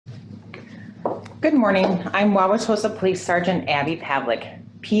Good morning. I'm Wauwatosa Police Sergeant Abby Pavlik,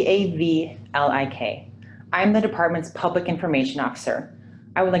 P-A-V-L-I-K. I'm the department's Public Information Officer.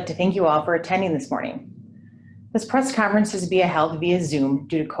 I would like to thank you all for attending this morning. This press conference is being held via Zoom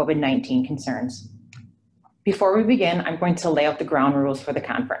due to COVID-19 concerns. Before we begin, I'm going to lay out the ground rules for the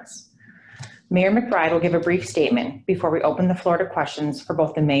conference. Mayor McBride will give a brief statement before we open the floor to questions for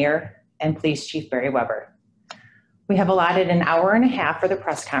both the mayor and Police Chief Barry Weber. We have allotted an hour and a half for the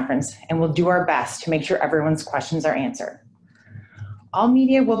press conference, and we'll do our best to make sure everyone's questions are answered. All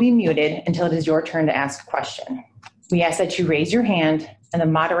media will be muted until it is your turn to ask a question. We ask that you raise your hand, and the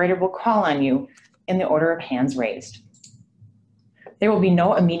moderator will call on you in the order of hands raised. There will be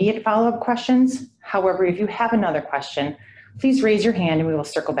no immediate follow-up questions. However, if you have another question, please raise your hand and we will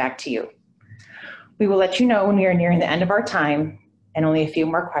circle back to you. We will let you know when we are nearing the end of our time, and only a few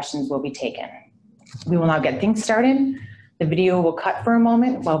more questions will be taken. We will now get things started. The video will cut for a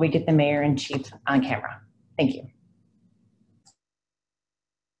moment while we get the mayor and chief on camera. Thank you.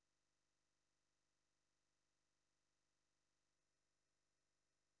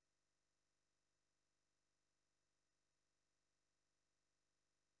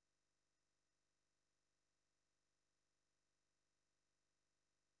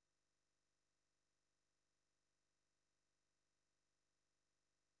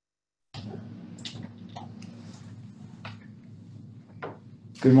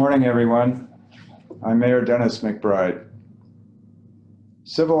 Good morning, everyone. I'm Mayor Dennis McBride.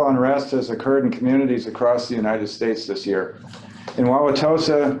 Civil unrest has occurred in communities across the United States this year. In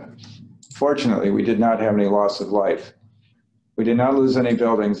Wauwatosa, fortunately, we did not have any loss of life. We did not lose any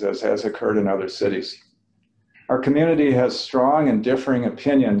buildings, as has occurred in other cities. Our community has strong and differing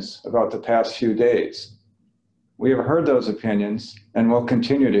opinions about the past few days. We have heard those opinions and will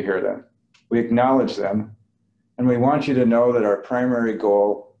continue to hear them. We acknowledge them, and we want you to know that our primary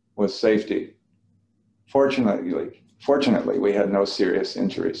goal was safety. Fortunately, we had no serious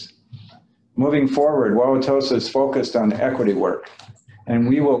injuries. Moving forward, Wauwatosa is focused on equity work, and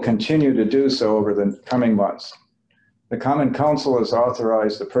we will continue to do so over the coming months. The Common Council has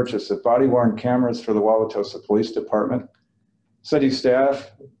authorized the purchase of body-worn cameras for the Wauwatosa Police Department. City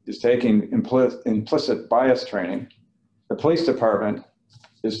staff is taking implicit bias training. The police department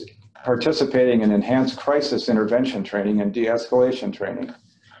is participating in enhanced crisis intervention training and de-escalation training.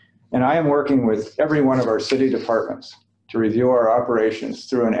 And I am working with every one of our city departments to review our operations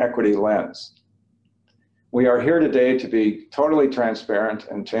through an equity lens. We are here today to be totally transparent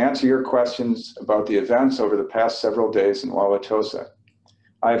and to answer your questions about the events over the past several days in Wauwatosa.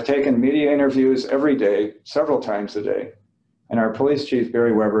 I have taken media interviews every day, several times a day, and our police chief,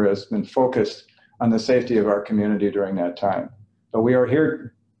 Barry Weber, has been focused on the safety of our community during that time. But we are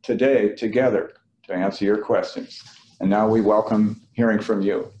here today together to answer your questions. And now we welcome hearing from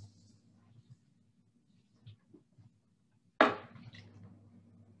you.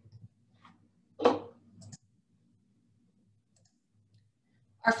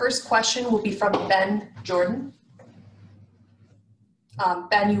 Our first question will be from Ben Jordan.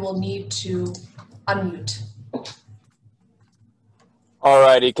 Ben, you will need to unmute. All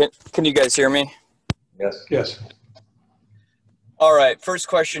righty, can you guys hear me? Yes. Yes. All right, first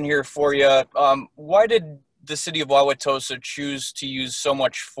question here for you. Why did the city of Wauwatosa choose to use so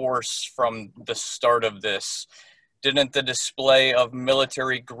much force from the start of this? Didn't the display of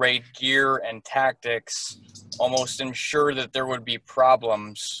military-grade gear and tactics almost ensure that there would be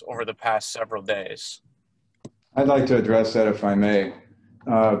problems over the past several days? I'd like to address that if I may.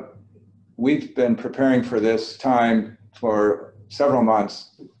 We've been preparing for this time for several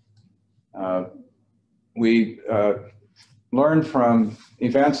months. We learned from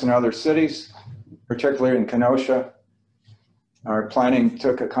events in other cities, particularly in Kenosha. Our planning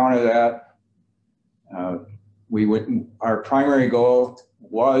took account of that. Our primary goal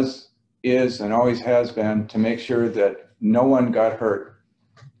was, is, and always has been to make sure that no one got hurt.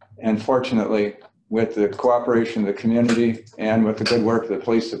 And fortunately, with the cooperation of the community and with the good work of the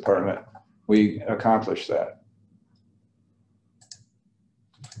police department, we accomplished that.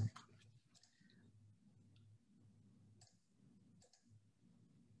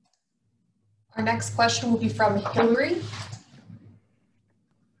 Our next question will be from Hillary.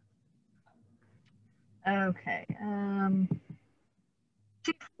 Okay.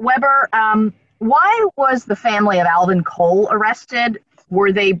 Chief Weber, why was the family of Alvin Cole arrested?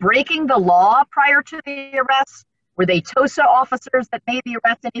 Were they breaking the law prior to the arrest? Were they TOSA officers that made the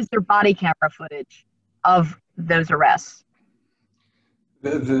arrest? And is there body camera footage of those arrests?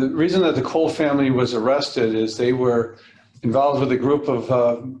 The reason that the Cole family was arrested is they were involved with a group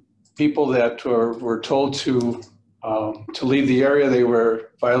of people that were told to leave the area. They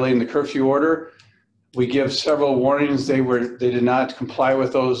were violating the curfew order. We give several warnings. They did not comply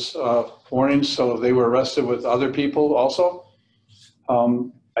with those warnings, so they were arrested with other people also.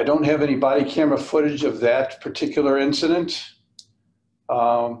 I don't have any body camera footage of that particular incident.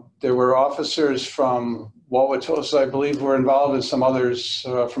 There were officers from Wauwatosa, I believe, were involved, and some others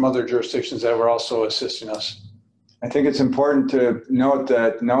from other jurisdictions that were also assisting us. I think it's important to note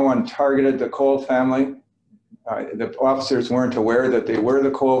that no one targeted the Cole family. The officers weren't aware that they were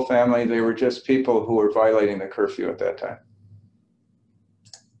the Cole family. They were just people who were violating the curfew at that time.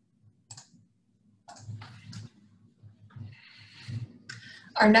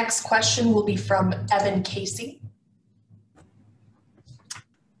 Our next question will be from Evan Casey.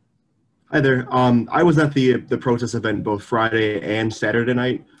 Hi there. I was at the protest event both Friday and Saturday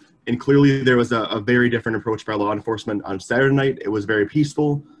night, and clearly there was a very different approach by law enforcement on Saturday night. It was very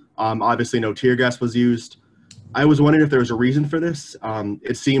peaceful. Obviously, no tear gas was used. I was wondering if there was a reason for this.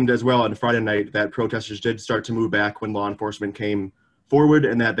 It seemed as well on Friday night that protesters did start to move back when law enforcement came forward,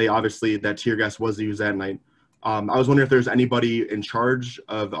 and that that tear gas was used that night. I was wondering if there's anybody in charge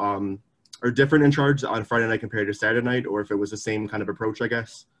of, or different in charge on Friday night compared to Saturday night, or if it was the same kind of approach, I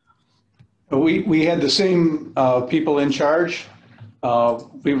guess. We had the same people in charge.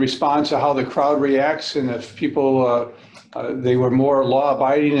 We respond to how the crowd reacts, and if people, they were more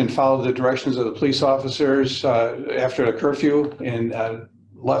law-abiding and followed the directions of the police officers after the curfew and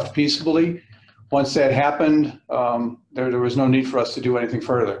left peaceably. Once that happened, there was no need for us to do anything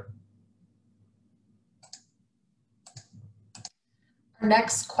further. Our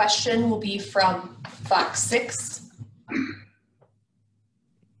next question will be from Fox 6.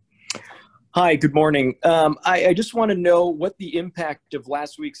 Hi, good morning. I just want to know what the impact of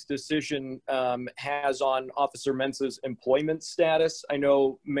last week's decision has on Officer Mensa's employment status. I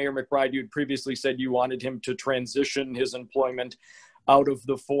know Mayor McBride, you had previously said you wanted him to transition his employment out of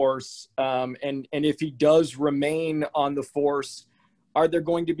the force. And if he does remain on the force, are there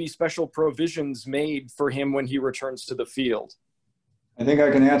going to be special provisions made for him when he returns to the field? I think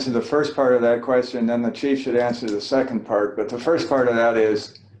I can answer the first part of that question, then the chief should answer the second part. But the first part of that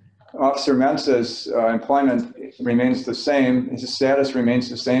is Officer Mensa's employment remains the same. His status remains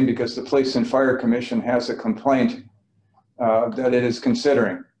the same because the Police and Fire Commission has a complaint that it is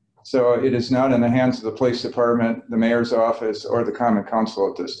considering. So it is not in the hands of the police department, the mayor's office, or the common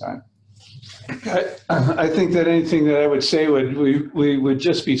council at this time. I think that anything that I would say we would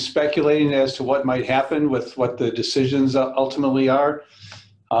just be speculating as to what might happen with what the decisions ultimately are.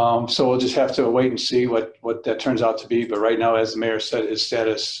 So we'll just have to wait and see what that turns out to be. But right now, as the mayor said, his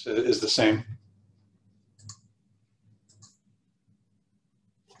status is the same.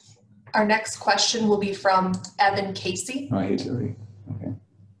 Our next question will be from Evan Casey. Oh, he's already, okay.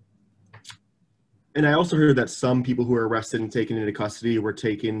 And I also heard that some people who were arrested and taken into custody were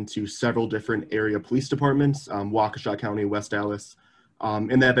taken to several different area police departments, Waukesha County, West Dallas,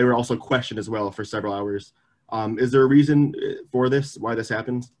 and that they were also questioned as well for several hours. Is there a reason for this, why this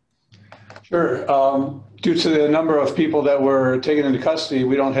happened? Sure. Due to the number of people that were taken into custody,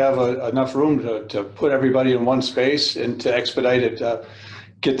 we don't have enough room to put everybody in one space and to expedite it,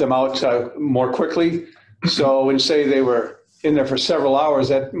 get them out more quickly. So when you say they were in there for several hours,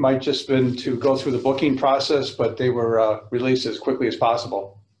 that might just been to go through the booking process, but they were released as quickly as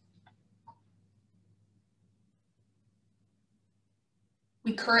possible.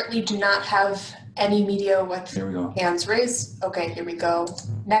 We currently do not have any media with hands raised. Okay, here we go.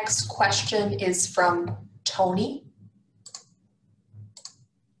 Next question is from Tony.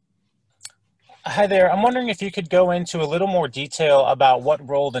 Hi there. I'm wondering if you could go into a little more detail about what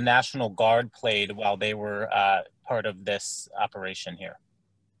role the National Guard played while they were part of this operation here.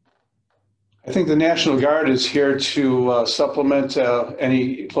 I think the National Guard is here to supplement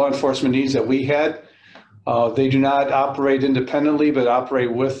any law enforcement needs that we had. They do not operate independently, but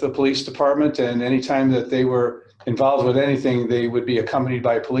operate with the police department. And anytime that they were involved with anything, they would be accompanied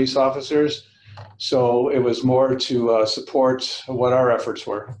by police officers. So it was more to support what our efforts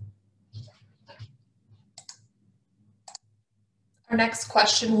were. Our next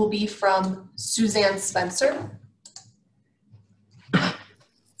question will be from Suzanne Spencer.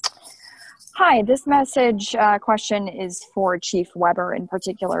 Hi, this question is for Chief Weber in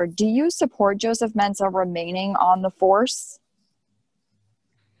particular. Do you support Joseph Mensa remaining on the force?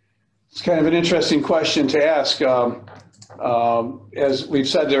 It's kind of an interesting question to ask. As we've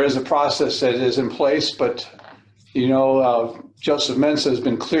said, there is a process that is in place, but you know, Joseph Mensa has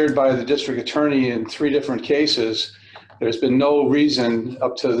been cleared by the district attorney in 3 different cases. There's been no reason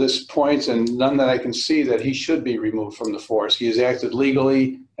up to this point, and none that I can see, that he should be removed from the force. He has acted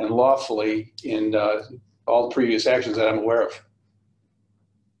legally and lawfully in all previous actions that I'm aware of.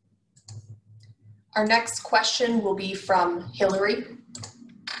 Our next question will be from Hillary.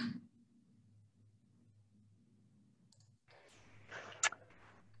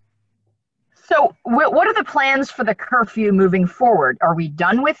 So what are the plans for the curfew moving forward? Are we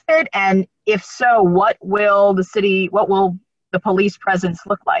done with it? And if so, what will the police presence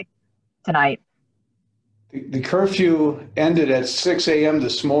look like tonight? The curfew ended at 6 a.m.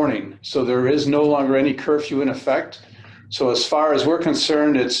 this morning, so there is no longer any curfew in effect. So as far as we're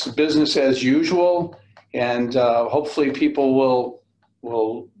concerned, it's business as usual, and hopefully people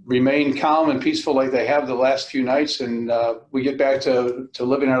will remain calm and peaceful like they have the last few nights, and we get back to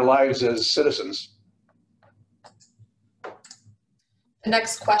living our lives as citizens. The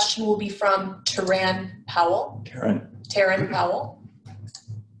next question will be from Taryn Powell. Taryn Powell.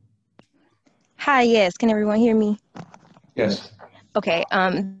 Hi, yes. Can everyone hear me? Yes. Okay.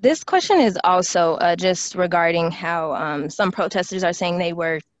 This question is also just regarding how some protesters are saying they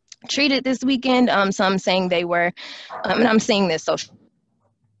were treated this weekend. Some saying they were, and I'm seeing this social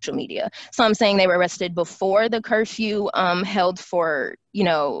media. Some saying they were arrested before the curfew, held for,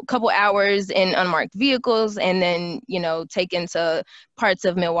 a couple hours in unmarked vehicles, and then, taken to parts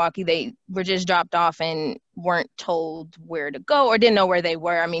of Milwaukee. They were just dropped off and weren't told where to go or didn't know where they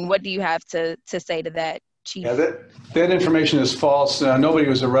were. I mean, what do you have to say to that, Chief? Yeah, that information is false. Nobody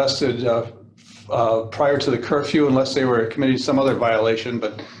was arrested prior to the curfew unless they were committing some other violation,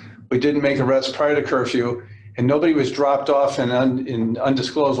 but we didn't make arrests prior to curfew, and nobody was dropped off in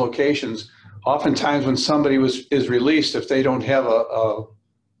undisclosed locations. Oftentimes when somebody is released, if they don't have a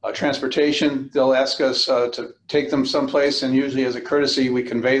transportation, they'll ask us to take them someplace, and usually as a courtesy, we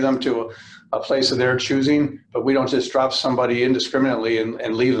convey them to a place of their choosing, but we don't just drop somebody indiscriminately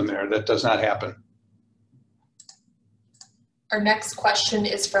and leave them there. That does not happen. Our next question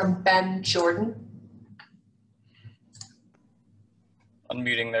is from Ben Jordan.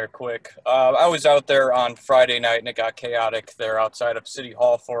 Unmuting there quick. I was out there on Friday night and it got chaotic there outside of City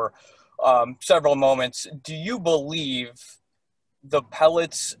Hall for several moments. Do you believe the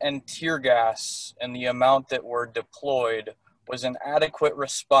pellets and tear gas and the amount that were deployed was an adequate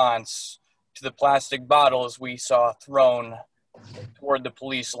response to the plastic bottles we saw thrown toward the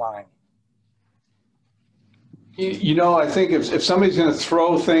police line? I think if somebody's going to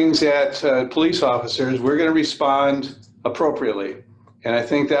throw things at police officers, we're going to respond appropriately. And I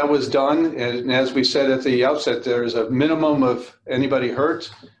think that was done. And as we said at the outset, there's a minimum of anybody hurt.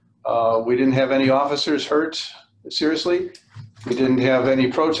 We didn't have any officers hurt seriously. We didn't have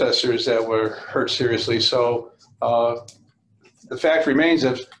any protesters that were hurt seriously. So the fact remains,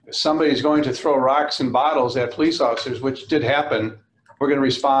 if somebody's going to throw rocks and bottles at police officers, which did happen, we're going to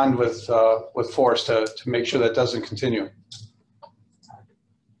respond with force to make sure that doesn't continue.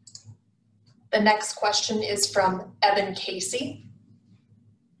 The next question is from Evan Casey.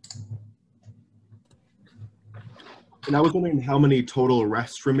 And I was wondering how many total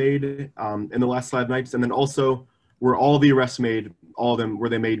arrests were made in the last 5 nights, and then also, were all the arrests made, all of them, were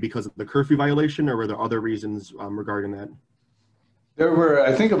they made because of the curfew violation, or were there other reasons regarding that? There were,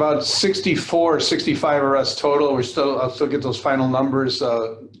 I think, about 64, 65 arrests total. I'll still get those final numbers,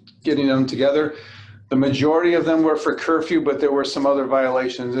 getting them together. The majority of them were for curfew, but there were some other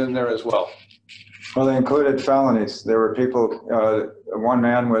violations in there as well. Well, they included felonies. There were people, one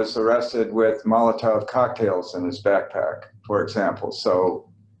man was arrested with Molotov cocktails in his backpack, for example. So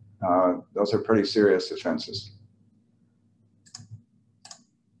those are pretty serious offenses.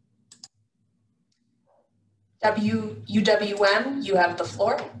 UWM, you have the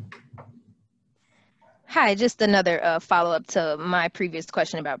floor. Hi, just another follow-up to my previous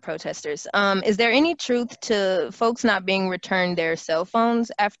question about protesters. Is there any truth to folks not being returned their cell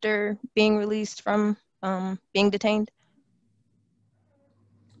phones after being released from being detained?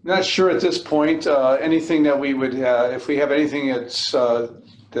 Not sure at this point. Anything that we would, if we have anything that's,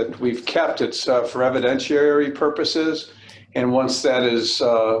 that we've kept, it's for evidentiary purposes. And once that is,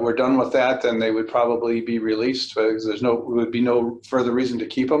 we're done with that, then they would probably be released because would be no further reason to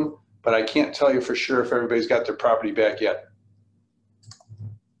keep them. But I can't tell you for sure if everybody's got their property back yet.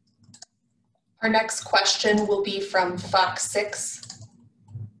 Our next question will be from Fox 6.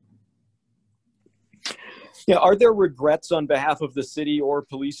 Yeah, are there regrets on behalf of the city or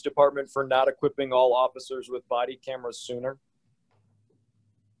police department for not equipping all officers with body cameras sooner?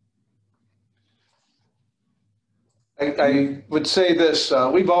 I would say this,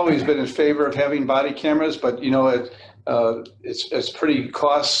 we've always been in favor of having body cameras, but it's pretty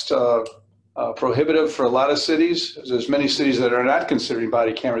cost prohibitive for a lot of cities. There's many cities that are not considering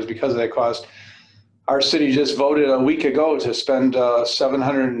body cameras because of that cost. Our city just voted a week ago to spend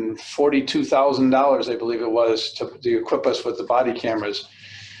 $742,000, I believe it was, to equip us with the body cameras.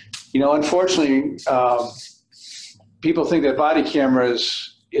 Unfortunately, people think that body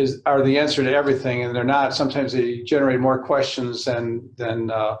cameras are the answer to everything, and they're not. Sometimes they generate more questions than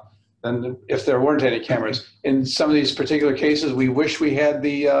if there weren't any cameras. In some of these particular cases, we wish we had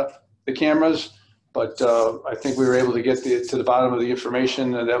the cameras, but I think we were able to get to the bottom of the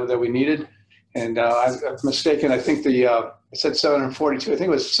information that we needed. And I'm mistaken. I think I said 742. I think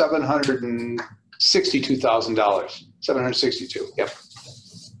it was $762,000. 762. Yep.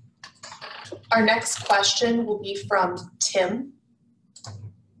 Our next question will be from Tim.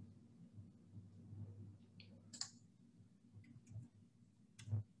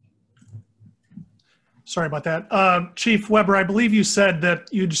 Sorry about that. Chief Weber, I believe you said that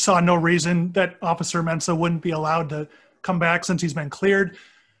you saw no reason that Officer Mensah wouldn't be allowed to come back since he's been cleared.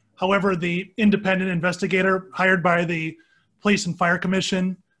 However, the independent investigator hired by the Police and Fire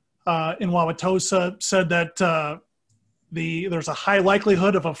Commission in Wauwatosa said that there's a high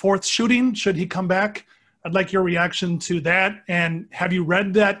likelihood of a fourth shooting should he come back. I'd like your reaction to that. And have you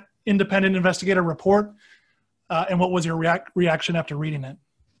read that independent investigator report? And what was your reaction after reading it?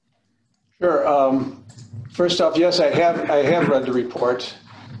 Sure. First off, yes, I have read the report.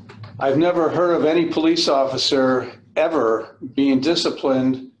 I've never heard of any police officer ever being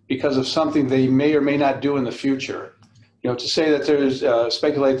disciplined because of something they may or may not do in the future. To say that there's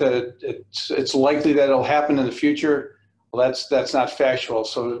speculate that it's likely that it'll happen in the future, well, that's not factual.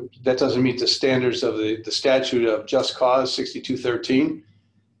 So that doesn't meet the standards of the statute of just cause 6213.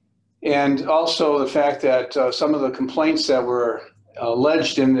 And also the fact that some of the complaints that were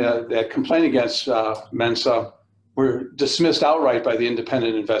alleged in that complaint against Mensah were dismissed outright by the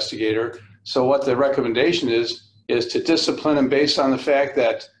independent investigator. So what the recommendation is to discipline him based on the fact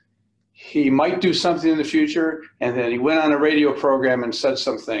that he might do something in the future, and then he went on a radio program and said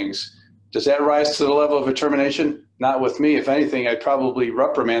some things. Does that rise to the level of a termination? Not with me. If anything, I'd probably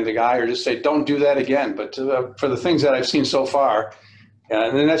reprimand the guy or just say, don't do that again. But for the things that I've seen so far,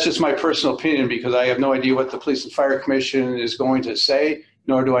 and then that's just my personal opinion because I have no idea what the Police and Fire Commission is going to say,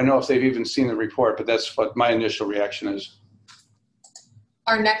 nor do I know if they've even seen the report, but that's what my initial reaction is.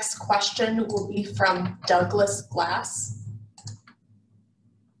 Our next question will be from Douglas Glass.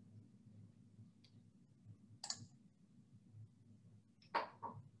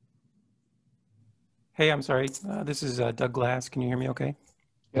 Hey, I'm sorry. This is Doug Glass. Can you hear me okay?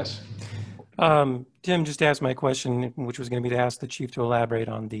 Yes. Tim just asked my question, which was going to be to ask the chief to elaborate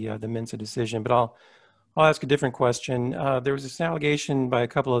on the Mensah decision, but I'll ask a different question. There was this allegation by a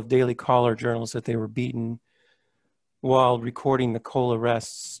couple of Daily Caller journalists that they were beaten while recording the Cole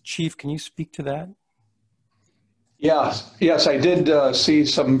arrests. Chief, can you speak to that? Yes, I did see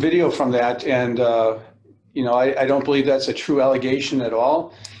some video from that, and I don't believe that's a true allegation at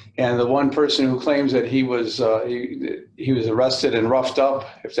all. And the one person who claims that he was arrested and roughed up,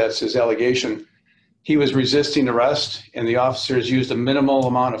 if that's his allegation, he was resisting arrest, and the officers used a minimal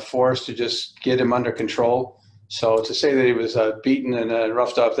amount of force to just get him under control. So to say that he was beaten and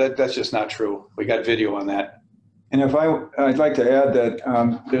roughed up, that's just not true. We got video on that. And I'd like to add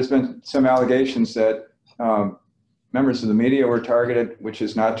that there's been some allegations that members of the media were targeted, which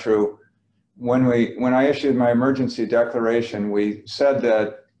is not true. When I issued my emergency declaration, we said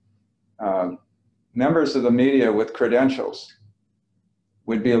that members of the media with credentials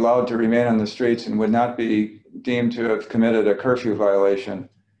would be allowed to remain on the streets and would not be deemed to have committed a curfew violation.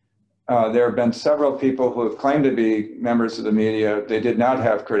 There have been several people who have claimed to be members of the media. They did not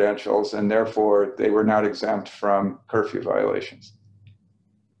have credentials, and therefore they were not exempt from curfew violations.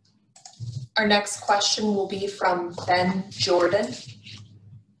 Our next question will be from Ben Jordan.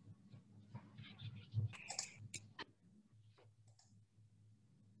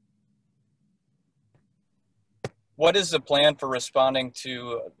 What is the plan for responding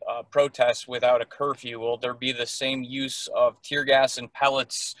to protests without a curfew? Will there be the same use of tear gas and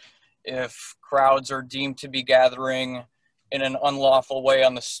pellets if crowds are deemed to be gathering in an unlawful way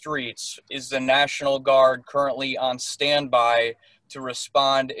on the streets? Is the National Guard currently on standby to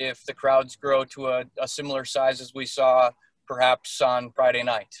respond if the crowds grow to a similar size as we saw perhaps on Friday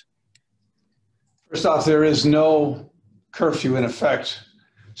night? First off, there is no curfew in effect.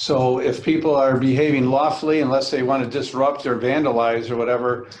 So if people are behaving lawfully, unless they want to disrupt or vandalize or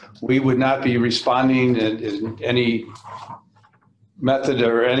whatever, we would not be responding in any method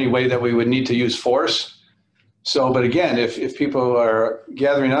or any way that we would need to use force. So, but again, if people are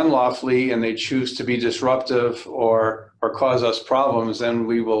gathering unlawfully and they choose to be disruptive or cause us problems, then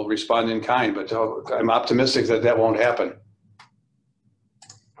we will respond in kind. But I'm optimistic that that won't happen.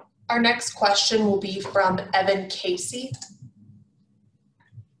 Our next question will be from Evan Casey.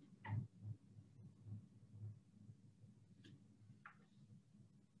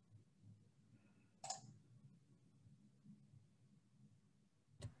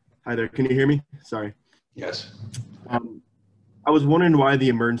 Hi there. Can you hear me? Sorry. Yes. I was wondering why the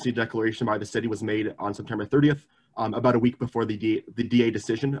emergency declaration by the city was made on September 30th, about a week before the DA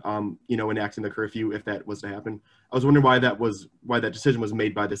decision, enacting the curfew, if that was to happen. I was wondering why that decision was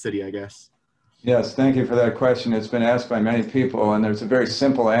made by the city, I guess. Yes, thank you for that question. It's been asked by many people, and there's a very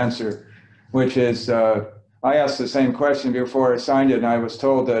simple answer, which is I asked the same question before I signed it, and I was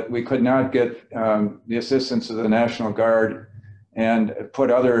told that we could not get the assistance of the National Guard and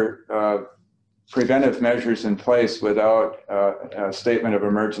put other preventive measures in place without a statement of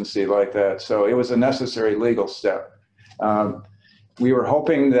emergency like that. So it was a necessary legal step. We were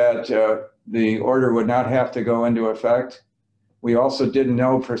hoping that the order would not have to go into effect. We also didn't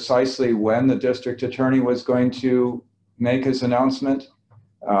know precisely when the district attorney was going to make his announcement.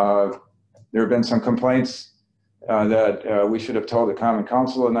 There have been some complaints that we should have told the Common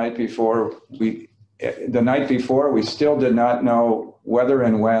Council the night before. The night before, we still did not know whether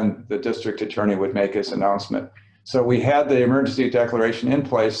and when the district attorney would make his announcement. So we had the emergency declaration in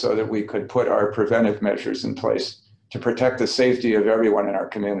place so that we could put our preventive measures in place to protect the safety of everyone in our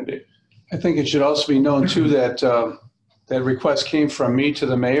community. I think it should also be known too that that request came from me to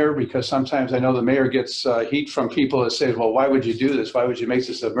the mayor, because sometimes I know the mayor gets heat from people that say, well, why would you do this? Why would you make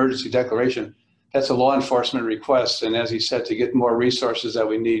this emergency declaration? That's a law enforcement request. And as he said, to get more resources that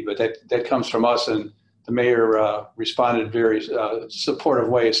we need, but that comes from us, and the mayor responded very supportive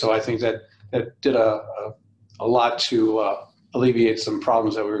way. So I think that did a lot to alleviate some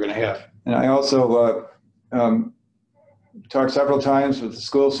problems that we were going to have. And I also talked several times with the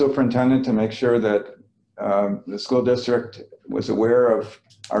school superintendent to make sure that the school district was aware of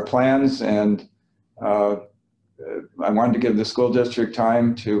our plans, and I wanted to give the school district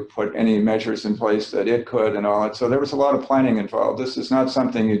time to put any measures in place that it could and all that. So there was a lot of planning involved. This is not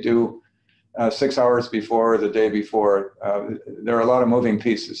something you do 6 hours before or the day before. There are a lot of moving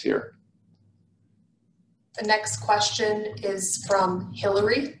pieces here. The next question is from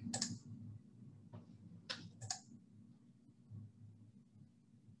Hillary.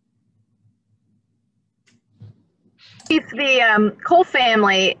 If the Cole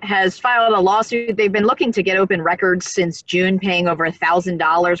family has filed a lawsuit, they've been looking to get open records since June, paying over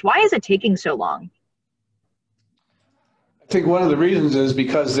 $1,000. Why is it taking so long? I think one of the reasons is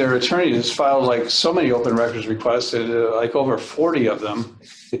because their attorney has filed like so many open records requests, like over 40 of them.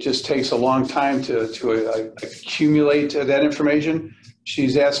 It just takes a long time to accumulate that information.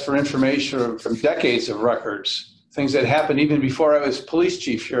 She's asked for information from decades of records, things that happened even before I was police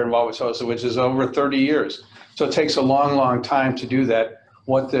chief here in Wauwatosa, which is over 30 years. So it takes a long, long time to do that.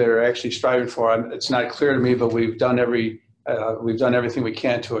 What they're actually striving for, it's not clear to me, but we've done everything we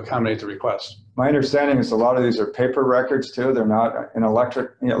can to accommodate the request. My understanding is a lot of these are paper records too. They're not in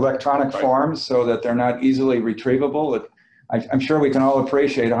electronic forms, so that they're not easily retrievable. I'm sure we can all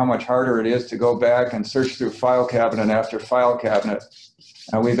appreciate how much harder it is to go back and search through file cabinet after file cabinet.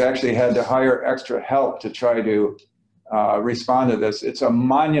 We've actually had to hire extra help to try to respond to this. It's a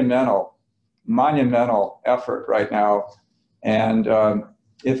monumental effort right now. And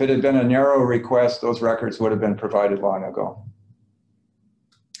if it had been a narrow request, those records would have been provided long ago.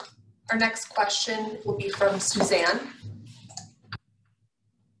 Our next question will be from Suzanne.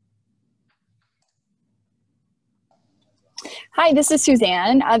 Hi, this is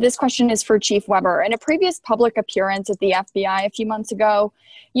Suzanne. This question is for Chief Weber. In a previous public appearance at the FBI a few months ago,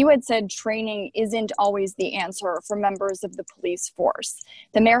 you had said training isn't always the answer for members of the police force.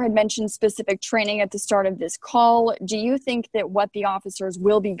 The mayor had mentioned specific training at the start of this call. Do you think that what the officers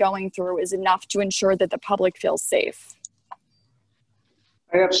will be going through is enough to ensure that the public feels safe?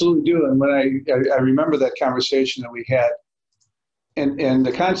 I absolutely do. And when I remember that conversation that we had, and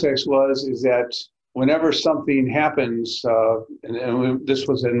the context is that whenever something happens, and this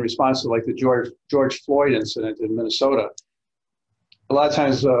was in response to like the George Floyd incident in Minnesota, a lot of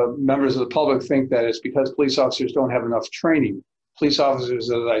times members of the public think that it's because police officers don't have enough training. Police officers,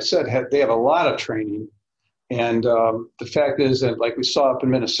 as I said, they have a lot of training. And the fact is that, like we saw up in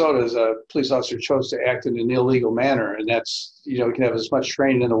Minnesota, is a police officer chose to act in an illegal manner. And that's, we can have as much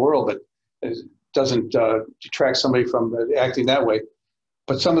training in the world, but it doesn't detract somebody from acting that way.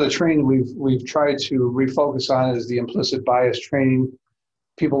 But some of the training we've tried to refocus on is the implicit bias training.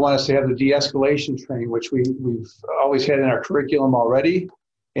 People want us to have the de-escalation training, which we've always had in our curriculum already,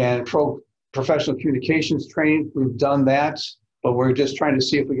 and professional communications training. We've done that, but we're just trying to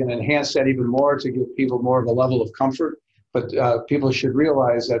see if we can enhance that even more to give people more of a level of comfort. But people should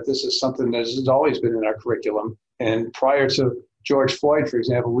realize that this is something that has always been in our curriculum. And prior to George Floyd, for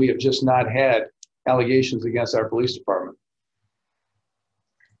example, we have just not had allegations against our police department.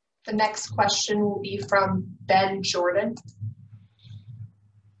 The next question will be from Ben Jordan.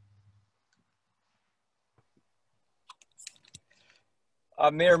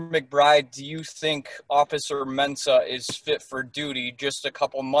 Mayor McBride, do you think Officer Mensah is fit for duty? Just a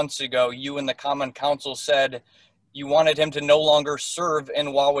couple months ago, you and the Common Council said you wanted him to no longer serve in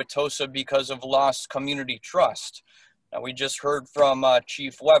Wauwatosa because of lost community trust. Now, we just heard from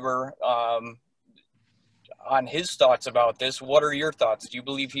Chief Weber on his thoughts about this. What are your thoughts? Do you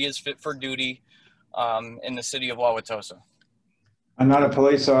believe he is fit for duty in the city of Wauwatosa? I'm not a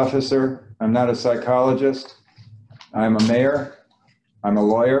police officer. I'm not a psychologist. I'm a mayor. I'm a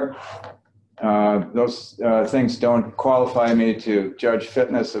lawyer. Those things don't qualify me to judge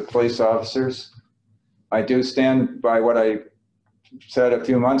fitness of police officers. I do stand by what I said a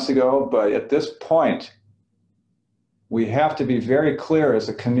few months ago, but at this point, we have to be very clear as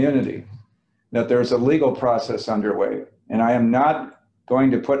a community that there's a legal process underway. And I am not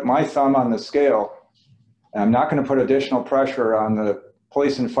going to put my thumb on the scale. I'm not going to put additional pressure on the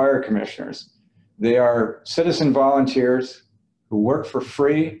police and fire commissioners. They are citizen volunteers who work for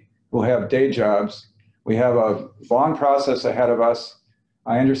free, who have day jobs. We have a long process ahead of us.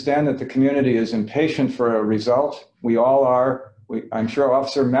 I understand that the community is impatient for a result. We all are. I'm sure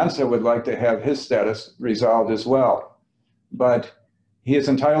Officer Mensah would like to have his status resolved as well. But he is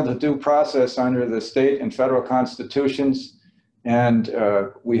entitled to due process under the state and federal constitutions. And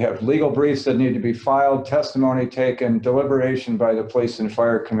we have legal briefs that need to be filed, testimony taken, deliberation by the Police and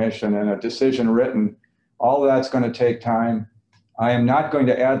Fire Commission, and a decision written. All that's going to take time. I am not going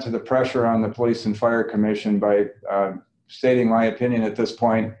to add to the pressure on the Police and Fire Commission by stating my opinion at this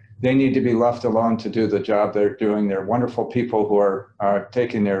point. They need to be left alone to do the job they're doing. They're wonderful people who are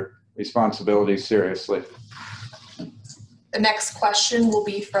taking their responsibilities seriously. The next question will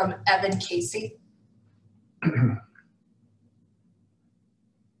be from Evan Casey.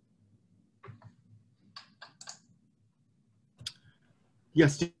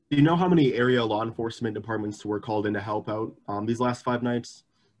 Yes, do you know how many area law enforcement departments were called in to help out these last 5 nights?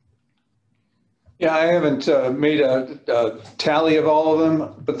 Yeah, I haven't made a tally of all of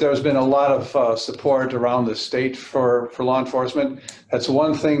them, but there's been a lot of support around the state for law enforcement. That's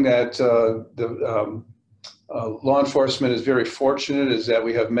one thing that law enforcement is very fortunate, is that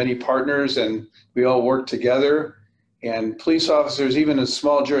we have many partners and we all work together. And police officers, even in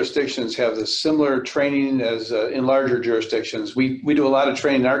small jurisdictions, have the similar training as in larger jurisdictions. We do a lot of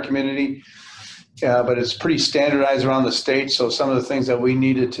training in our community, but it's pretty standardized around the state. So some of the things that we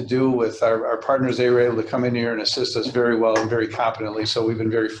needed to do with our partners, they were able to come in here and assist us very well and very competently. So we've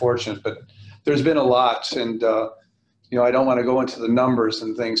been very fortunate, but there's been a lot. And, you know, I don't want to go into the numbers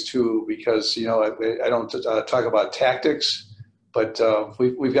and things too, because, you know, I don't talk about tactics. But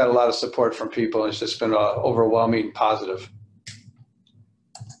we've got a lot of support from people. It's just been overwhelming positive.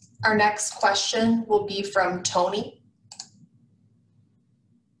 Our next question will be from Tony.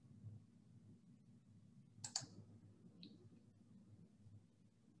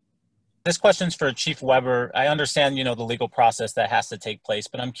 This question's for Chief Weber. I understand, you know, the legal process that has to take place,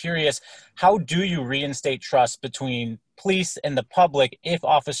 but I'm curious, how do you reinstate trust between police and the public if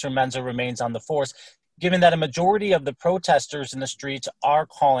Officer Mensah remains on the force, given that a majority of the protesters in the streets are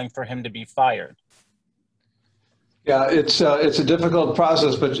calling for him to be fired? Yeah, it's a difficult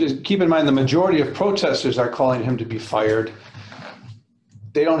process, but keep in mind the majority of protesters are calling him to be fired.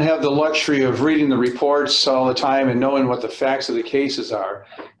 They don't have the luxury of reading the reports all the time and knowing what the facts of the cases are.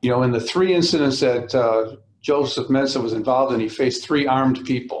 You know, in the 3 incidents that Joseph Mensah was involved in, he faced 3 armed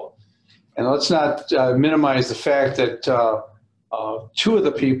people. And let's not minimize the fact that 2 of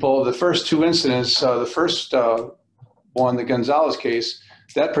the people, the first 2 incidents, the first one, the Gonzalez case,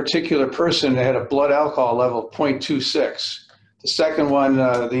 that particular person had a blood alcohol level of 0.26. The second one,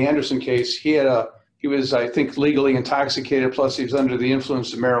 the Anderson case, he was, I think, legally intoxicated, plus he was under the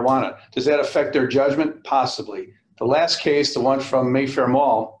influence of marijuana. Does that affect their judgment? Possibly. The last case, the one from Mayfair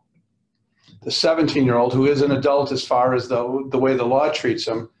Mall, the 17-year-old, who is an adult as far as the way the law treats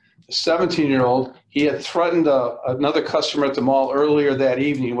him, the 17-year-old, he had threatened another customer at the mall earlier that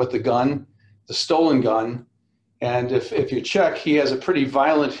evening with the gun, the stolen gun. And if you check, he has a pretty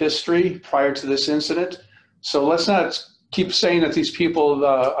violent history prior to this incident. So let's not keep saying that these people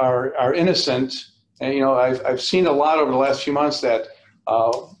are innocent. And, you know, I've seen a lot over the last few months that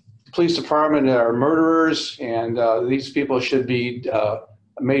police department are murderers, and these people should be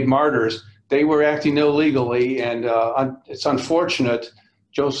made martyrs. They were acting illegally, and it's unfortunate.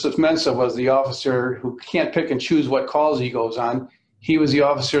 Joseph Mensah was the officer who can't pick and choose what calls he goes on. He was the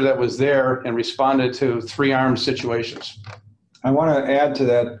officer that was there and responded to 3 armed situations. I want to add to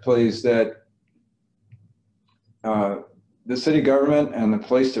that, please, that the city government and the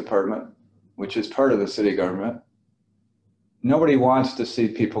police department, which is part of the city government, nobody wants to see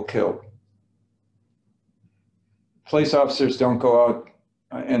people killed. Police officers don't go out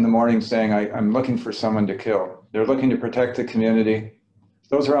in the morning saying, I'm looking for someone to kill. They're looking to protect the community.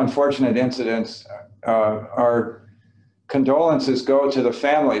 Those are unfortunate incidents. Our condolences go to the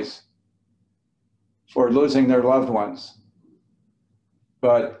families for losing their loved ones.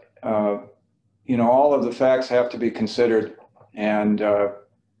 But, you know, all of the facts have to be considered.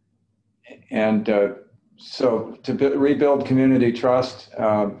 So to rebuild community trust,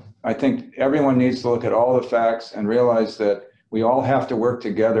 I think everyone needs to look at all the facts and realize that we all have to work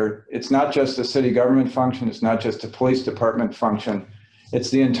together. It's not just a city government function. It's not just a police department function. It's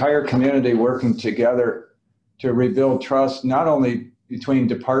the entire community working together to rebuild trust, not only between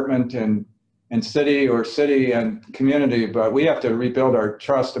department and city or city and community, but we have to rebuild our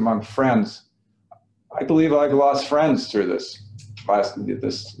trust among friends. I believe I've lost friends through these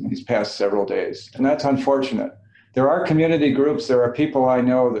past several days, and that's unfortunate. There are community groups, there are people I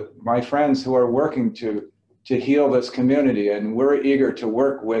know, that my friends who are working to heal this community, and we're eager to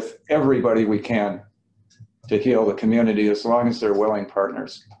work with everybody we can to heal the community as long as they're willing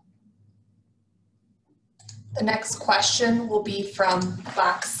partners. The next question will be from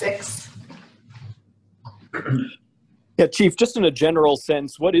box 6. Yeah, Chief, just in a general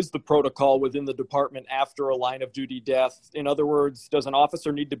sense, what is the protocol within the department after a line of duty death? In other words, does an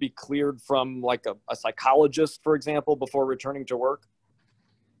officer need to be cleared from like a psychologist, for example, before returning to work?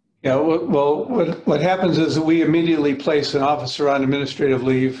 Yeah, well, what happens is that we immediately place an officer on administrative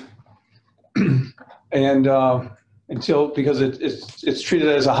leave, and because it's treated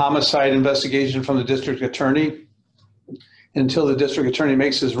as a homicide investigation from the district attorney. Until the district attorney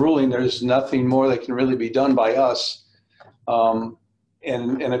makes his ruling, there's nothing more that can really be done by us. And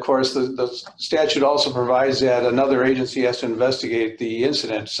of course, the statute also provides that another agency has to investigate the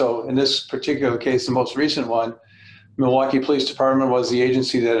incident. So in this particular case, the most recent one, Milwaukee Police Department was the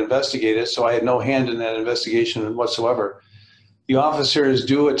agency that investigated, so I had no hand in that investigation whatsoever. The officers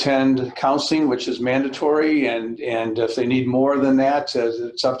do attend counseling, which is mandatory, and if they need more than that,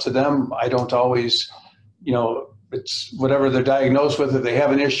 it's up to them. I don't always, you know, it's whatever they're diagnosed with. If they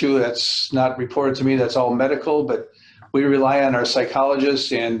have an issue that's not reported to me, that's all medical, but we rely on our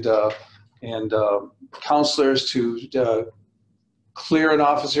psychologists and counselors to clear an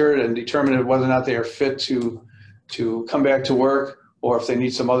officer and determine whether or not they are fit to come back to work, or if they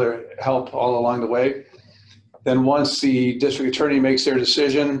need some other help all along the way. Then once the district attorney makes their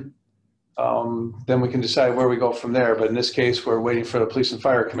decision, then we can decide where we go from there. But in this case, we're waiting for the Police and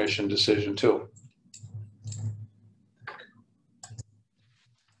Fire Commission decision too.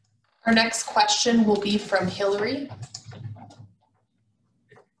 Our next question will be from Hillary.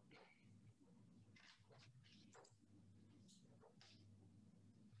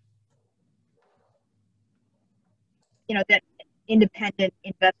 You know, that independent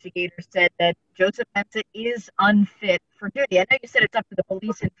investigator said that Joseph Mensa is unfit for duty. I know you said it's up to the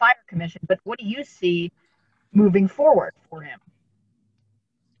Police and Fire Commission, but what do you see moving forward for him?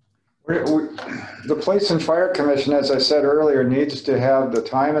 The Police and Fire Commission, as I said earlier, needs to have the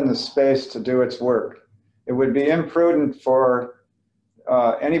time and the space to do its work. It would be imprudent for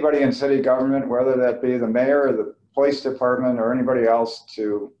anybody in city government, whether that be the mayor or the police department or anybody else,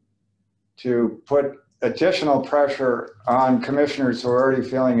 to put additional pressure on commissioners who are already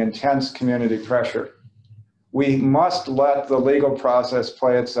feeling intense community pressure. We must let the legal process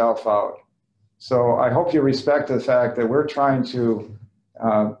play itself out. So I hope you respect the fact that we're trying to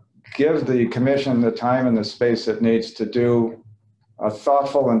give the commission the time and the space it needs to do a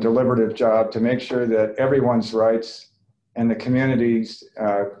thoughtful and deliberative job to make sure that everyone's rights and the community's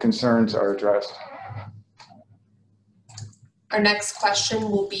concerns are addressed. Our next question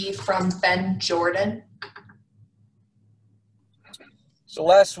will be from Ben Jordan. So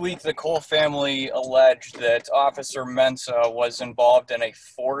last week, the Cole family alleged that Officer Mensa was involved in a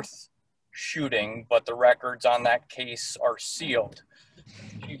 4th shooting, but the records on that case are sealed.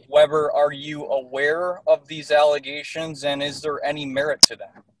 Chief Weber, are you aware of these allegations, and is there any merit to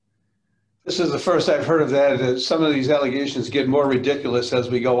them? This is the first I've heard of that. Some of these allegations get more ridiculous as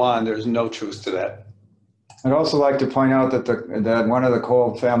we go on. There's no truth to that. I'd also like to point out that one of the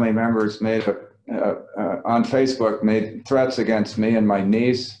Cole family members made on Facebook made threats against me and my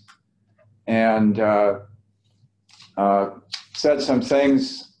niece, and said some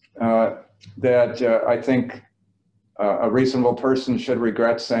things that I think a reasonable person should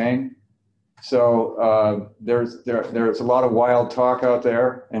regret saying. So there's a lot of wild talk out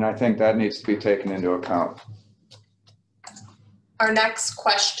there, and I think that needs to be taken into account. Our next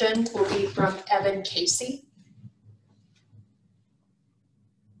question will be from Evan Casey.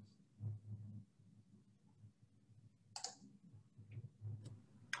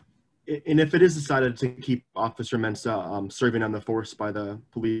 And if it is decided to keep Officer Mensa serving on the force by the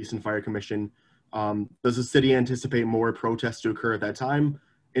Police and Fire Commission, does the city anticipate more protests to occur at that time?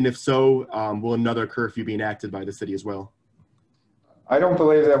 And if so, will another curfew be enacted by the city as well? I don't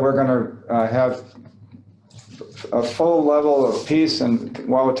believe that we're going to have a full level of peace in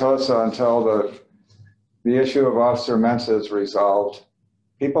Wauwatosa until the issue of Officer Mensa is resolved.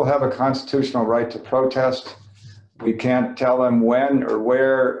 People have a constitutional right to protest. We can't tell them when or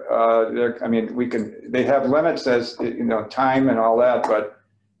where. I mean, they have limits as, you know, time and all that, but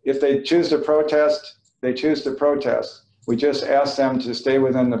if they choose to protest, they choose to protest. We just ask them to stay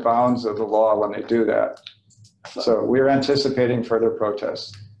within the bounds of the law when they do that. So we're anticipating further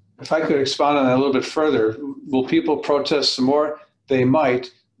protests. If I could expound on that a little bit further, will people protest some more? They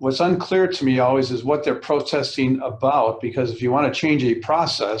might. What's unclear to me always is what they're protesting about, because if you want to change a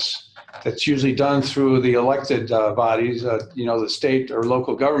process that's usually done through the elected bodies, you know, the state or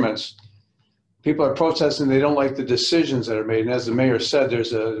local governments, people are protesting. They don't like the decisions that are made. And as the mayor said,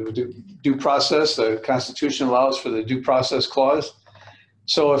 there's a due process. The Constitution allows for the due process clause.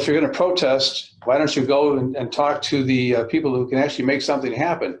 So if you're going to protest, why don't you go and talk to the people who can actually make something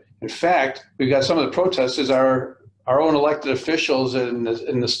happen? In fact, we've got some of the protesters are our own elected officials in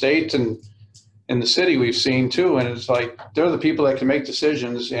the state and in the city we've seen too. And it's like, they're the people that can make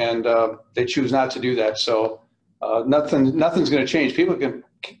decisions, and they choose not to do that. So nothing's going to change. People can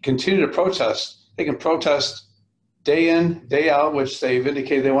continue to protest. They can protest day in, day out, which they've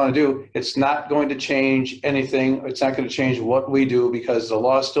indicated they want to do. It's not going to change anything. It's not going to change what we do, because the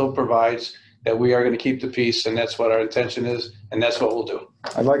law still provides that we are going to keep the peace, and that's what our intention is, and that's what we'll do.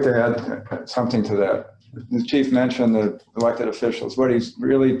 I'd like to add something to that. The chief mentioned the elected officials. What he's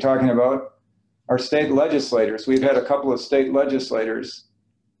really talking about are state legislators. We've had a couple of state legislators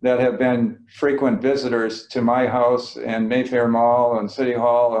that have been frequent visitors to my house and Mayfair Mall and City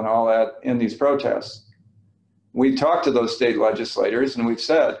Hall and all that in these protests. We talked to those state legislators, and we've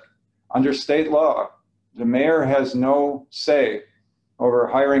said, under state law, the mayor has no say over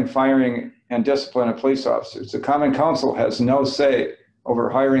hiring, firing, and discipline of police officers. The Common Council has no say over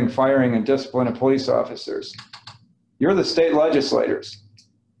hiring, firing, and discipline of police officers. You're the state legislators.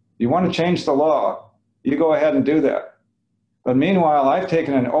 You want to change the law, you go ahead and do that. But meanwhile, I've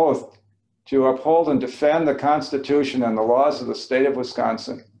taken an oath to uphold and defend the Constitution and the laws of the state of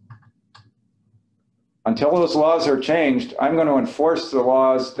Wisconsin. Until those laws are changed, I'm going to enforce the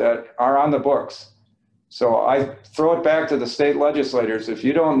laws that are on the books. So I throw it back to the state legislators. If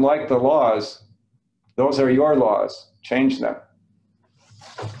you don't like the laws, those are your laws. Change them.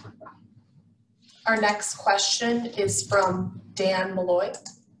 Our next question is from Dan Malloy.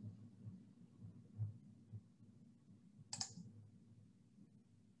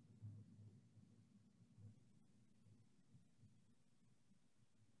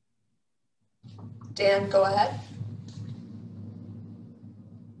 Dan, go ahead.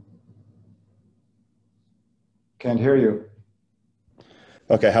 Can't hear you.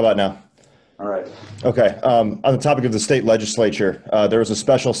 Okay, how about now? All right. Okay, on the topic of the state legislature, there was a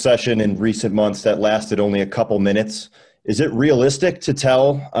special session in recent months that lasted only a couple minutes. Is it realistic to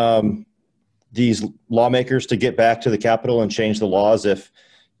tell these lawmakers to get back to the Capitol and change the laws if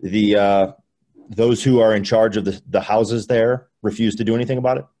those who are in charge of the houses there refuse to do anything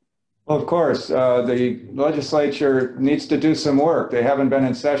about it? Well, of course, the legislature needs to do some work. They haven't been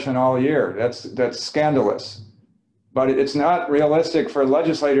in session all year. That's scandalous. But it's not realistic for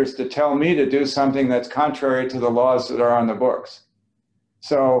legislators to tell me to do something that's contrary to the laws that are on the books.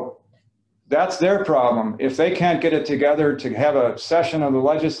 So that's their problem. If they can't get it together to have a session of the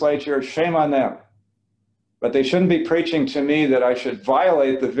legislature, shame on them. But they shouldn't be preaching to me that I should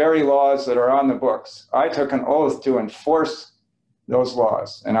violate the very laws that are on the books. I took an oath to enforce those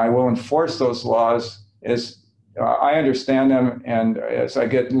laws, and I will enforce those laws as I understand them and as I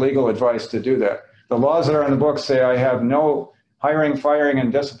get legal advice to do that. The laws that are on the books say I have no hiring, firing,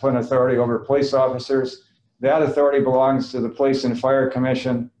 and discipline authority over police officers. That authority belongs to the Police and Fire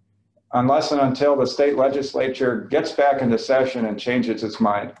Commission unless and until the state legislature gets back into session and changes its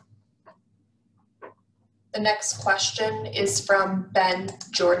mind. The next question is from Ben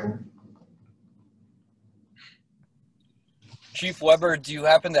Jordan. Chief Weber, do you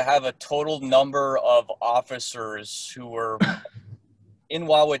happen to have a total number of officers who were in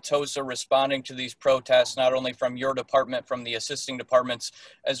Wauwatosa responding to these protests, not only from your department, from the assisting departments,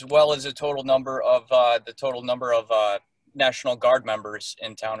 as well as the total number of National Guard members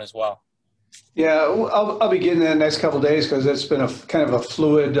in town as well? Yeah, I'll begin in the next couple of days because it's been a kind of a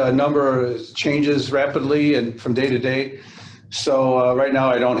fluid number. It changes rapidly and from day to day. So right now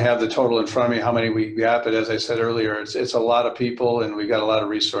I don't have the total in front of me how many we got, but as I said earlier, it's a lot of people and we've got a lot of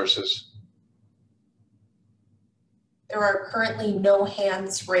resources. There are currently no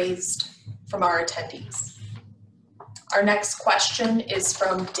hands raised from our attendees. Our next question is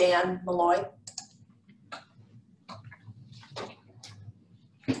from Dan Malloy.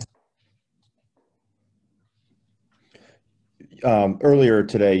 Earlier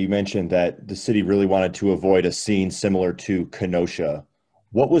today, you mentioned that the city really wanted to avoid a scene similar to Kenosha.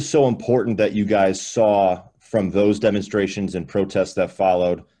 What was so important that you guys saw from those demonstrations and protests that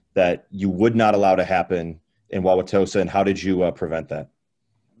followed that you would not allow to happen in Wauwatosa, and how did you prevent that?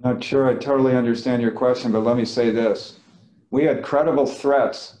 I'm not sure I totally understand your question, but let me say this. We had credible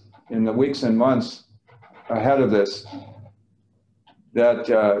threats in the weeks and months ahead of this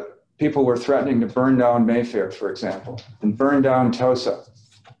that people were threatening to burn down Mayfair, for example, and burn down Tosa,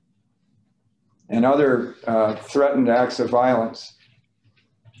 and other threatened acts of violence.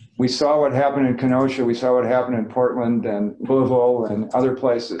 We saw what happened in Kenosha. We saw what happened in Portland and Louisville and other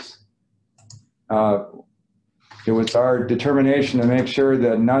places. It was our determination to make sure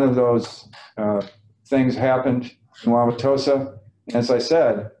that none of those things happened in Wauwatosa. As I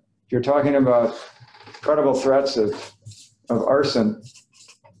said, if you're talking about credible threats of arson,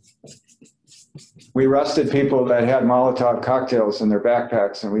 we arrested people that had Molotov cocktails in their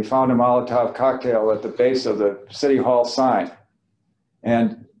backpacks, and we found a Molotov cocktail at the base of the City Hall sign.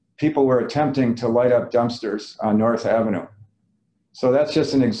 And people were attempting to light up dumpsters on North Avenue. So that's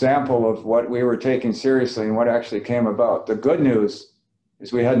just an example of what we were taking seriously and what actually came about. The good news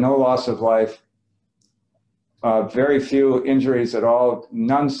is we had no loss of life, very few injuries at all,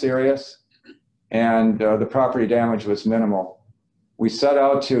 none serious, and the property damage was minimal. We set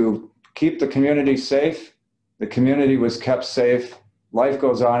out to keep the community safe. The community was kept safe. Life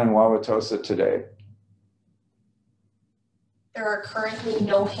goes on in Wauwatosa today. There are currently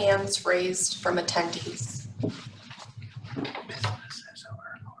no hands raised from attendees.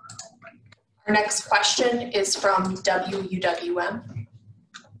 Our next question is from WUWM.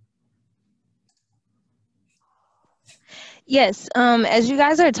 Yes, as you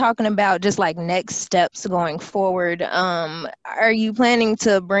guys are talking about just like next steps going forward, are you planning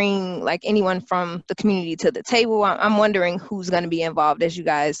to bring like anyone from the community to the table? I'm wondering who's going to be involved as you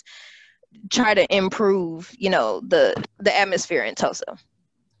guys try to improve, you know, the atmosphere in Tosa.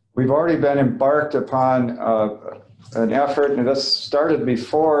 We've already been embarked upon an effort, and this started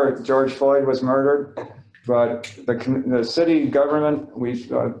before George Floyd was murdered, but the city government, we've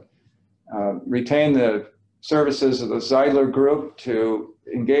retained the services of the Zeidler Group to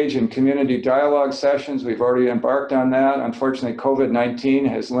engage in community dialogue sessions. We've already embarked on that. Unfortunately, COVID-19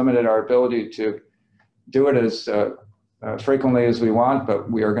 has limited our ability to do it as frequently as we want, but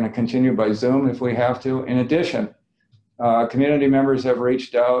we are going to continue by Zoom if we have to. In addition, community members have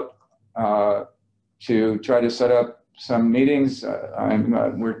reached out to try to set up some meetings.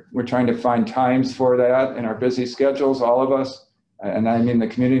 We're trying to find times for that in our busy schedules, all of us, and I mean the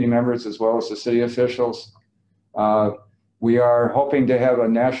community members as well as the city officials. We are hoping to have a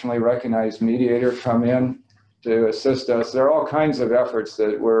nationally recognized mediator come in to assist us. There are all kinds of efforts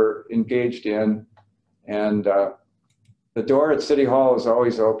that we're engaged in, and the door at City Hall is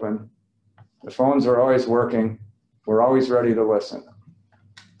always open. The phones are always working. We're always ready to listen.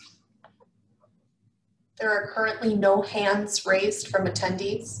 There are currently no hands raised from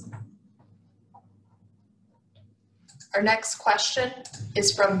attendees. Our next question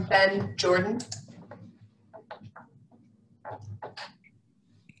is from Ben Jordan.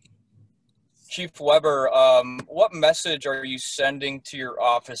 Chief Weber, what message are you sending to your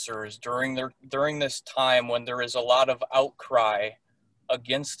officers during this time when there is a lot of outcry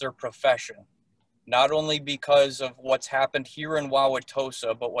against their profession? Not only because of what's happened here in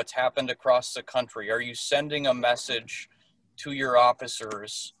Wauwatosa, but what's happened across the country. Are you sending a message to your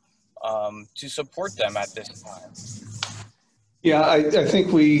officers to support them at this time? Yeah, I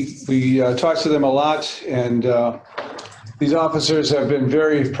think we talked to them a lot, and these officers have been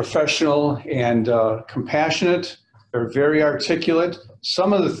very professional and compassionate. They're very articulate.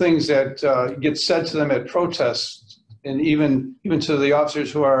 Some of the things that get said to them at protests, and even to the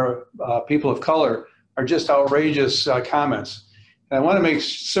officers who are people of color, are just outrageous comments. And I want to make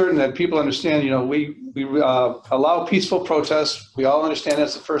certain that people understand, you know, we allow peaceful protests. We all understand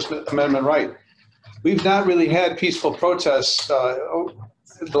that's the First Amendment right. We've not really had peaceful protests the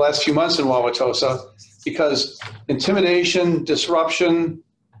last few months in Wauwatosa because intimidation, disruption,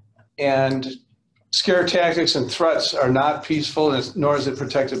 and scare tactics and threats are not peaceful, nor is it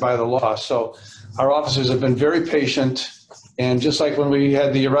protected by the law. So our officers have been very patient, and just like when we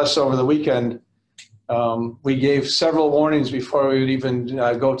had the arrests over the weekend, We gave several warnings before we would even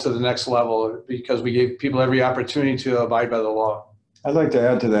go to the next level because we gave people every opportunity to abide by the law. I'd like to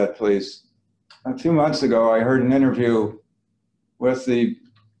add to that, please. A few months ago, I heard an interview with the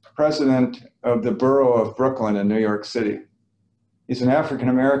president of the borough of Brooklyn in New York City. He's an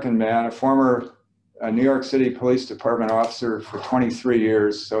African-American man, a former New York City Police Department officer for 23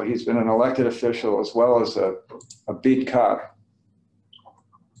 years. So he's been an elected official as well as a beat cop.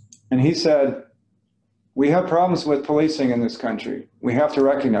 And he said, we have problems with policing in this country. We have to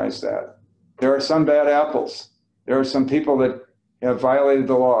recognize that. There are some bad apples. There are some people that have violated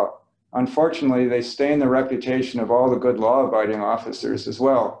the law. Unfortunately, they stain the reputation of all the good law-abiding officers as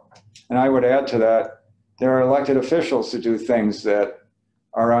well. And I would add to that, there are elected officials who do things that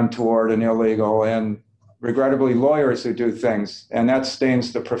are untoward and illegal, and regrettably lawyers who do things, and that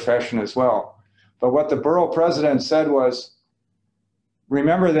stains the profession as well. But what the borough president said was,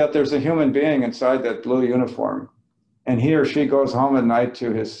 remember that there's a human being inside that blue uniform, and he or she goes home at night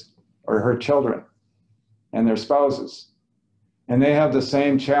to his or her children and their spouses. And they have the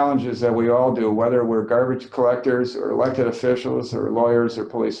same challenges that we all do, whether we're garbage collectors or elected officials or lawyers or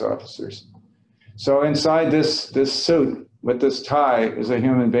police officers. So inside this suit with this tie is a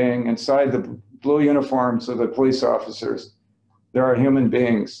human being. Inside the blue uniforms of the police officers, there are human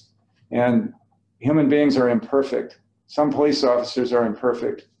beings. And human beings are imperfect. Some police officers are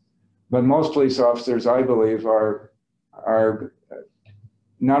imperfect, but most police officers, I believe, are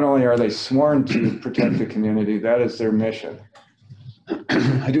not only are they sworn to protect the community, that is their mission.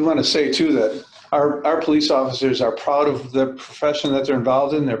 I do want to say, too, that our police officers are proud of the profession that they're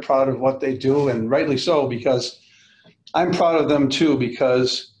involved in. They're proud of what they do, and rightly so, because I'm proud of them, too,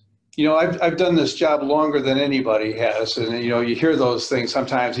 because, you know, I've done this job longer than anybody has. And, you know, you hear those things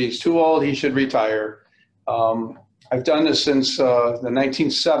sometimes. He's too old, he should retire. I've done this since the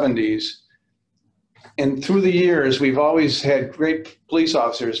 1970s. And through the years, we've always had great police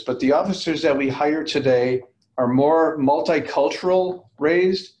officers, but the officers that we hire today are more multicultural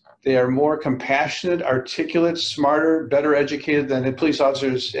raised. They are more compassionate, articulate, smarter, better educated than the police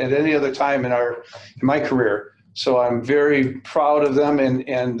officers at any other time in my career. So I'm very proud of them,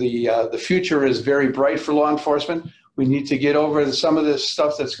 and the future is very bright for law enforcement. We need to get over some of this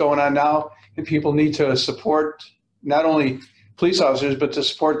stuff that's going on now, and people need to support not only police officers, but to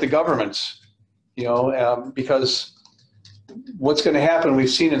support the governments, you know, because what's going to happen, we've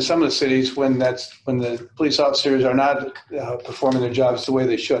seen in some of the cities when the police officers are not performing their jobs the way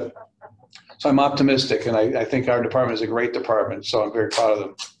they should. So I'm optimistic, and I think our department is a great department, so I'm very proud of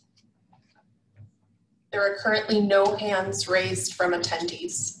them. There are currently no hands raised from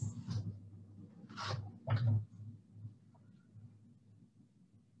attendees.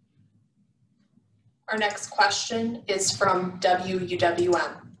 Our next question is from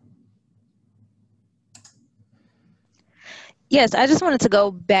WUWM. Yes, I just wanted to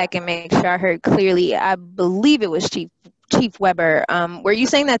go back and make sure I heard clearly. I believe it was Chief Weber. Were you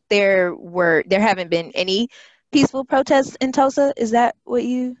saying that there haven't been any peaceful protests in Tulsa? Is that what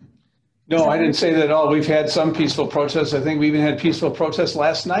you? No, I didn't say that at all. We've had some peaceful protests. I think we even had peaceful protests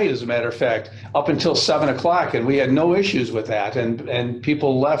last night, as a matter of fact, up until 7 o'clock, and we had no issues with that. And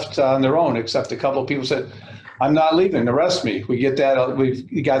people left on their own, except a couple of people said, "I'm not leaving. Arrest me." We got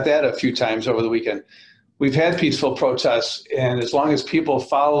that a few times over the weekend. We've had peaceful protests, and as long as people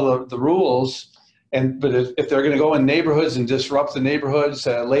follow the rules, but if they're going to go in neighborhoods and disrupt the neighborhoods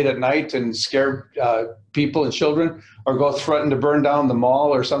late at night and scare people and children, or go threaten to burn down the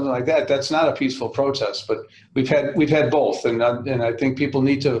mall or something like that, that's not a peaceful protest. But we've had both, and I think people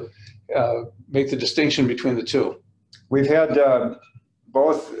need to make the distinction between the two. We've had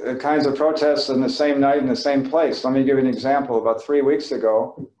both kinds of protests in the same night in the same place. Let me give you an example. About 3 weeks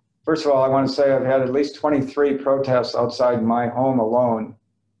ago, first of all, I want to say I've had at least 23 protests outside my home alone.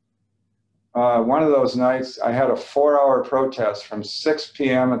 One of those nights, I had a 4-hour protest from 6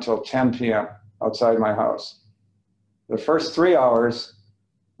 p.m. until 10 p.m. outside my house. The first 3 hours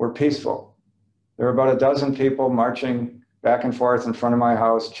were peaceful. There were about a dozen people marching back and forth in front of my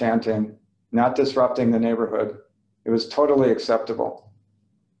house, chanting, not disrupting the neighborhood. It was totally acceptable.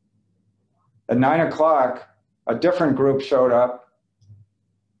 At 9 o'clock, a different group showed up,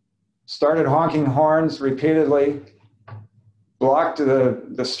 started honking horns repeatedly, blocked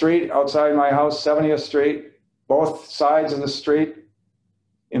the street outside my house, 70th Street, both sides of the street,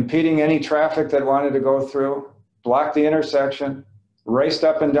 impeding any traffic that wanted to go through, blocked the intersection, raced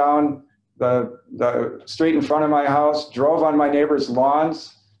up and down the street in front of my house, drove on my neighbors'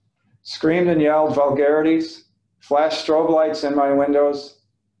 lawns, screamed and yelled vulgarities, flashed strobe lights in my windows,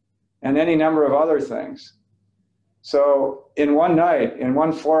 and any number of other things. So in one night, in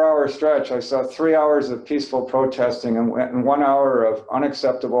one 4-hour stretch, I saw 3 hours of peaceful protesting and 1 hour of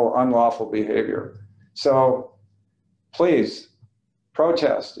unacceptable, unlawful behavior. So please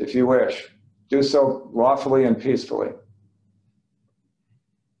protest if you wish. Do so lawfully and peacefully.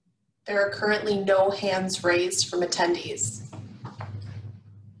 There are currently no hands raised from attendees.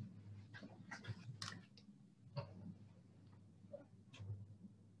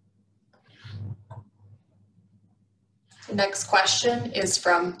 The next question is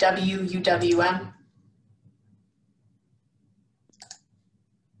from WUWM.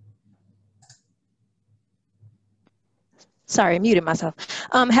 Sorry, I muted myself.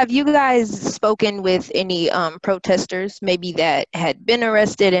 Have you guys spoken with any protesters maybe that had been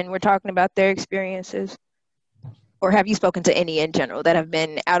arrested and were talking about their experiences? Or have you spoken to any in general that have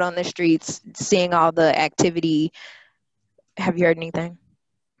been out on the streets, seeing all the activity? Have you heard anything?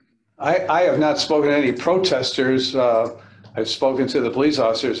 I have not spoken to any protesters. I've spoken to the police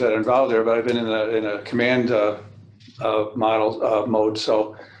officers that are involved there, but I've been in a command mode,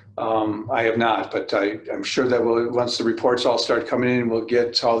 so I have not. But I'm sure that once the reports all start coming in, we'll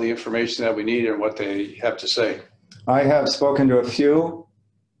get all the information that we need and what they have to say. I have spoken to a few.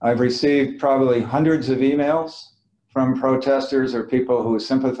 I've received probably hundreds of emails from protesters or people who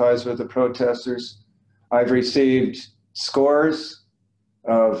sympathize with the protesters. I've received scores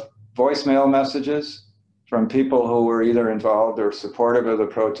of voicemail messages from people who were either involved or supportive of the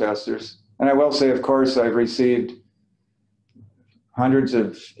protesters. And I will say, of course, I've received hundreds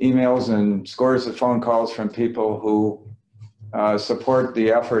of emails and scores of phone calls from people who support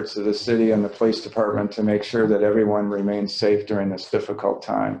the efforts of the city and the police department to make sure that everyone remains safe during this difficult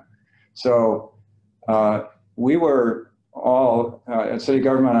time. So we were all at city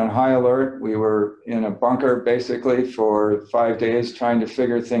government on high alert. We were in a bunker basically for 5 days trying to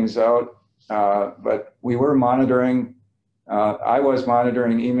figure things out. But we were monitoring, I was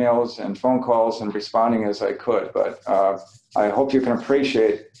monitoring emails and phone calls and responding as I could. But I hope you can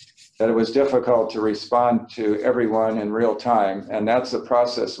appreciate that it was difficult to respond to everyone in real time. And that's the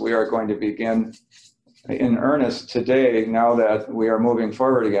process we are going to begin in earnest today, now that we are moving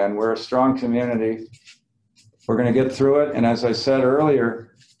forward again. We're a strong community. We're going to get through it. And as I said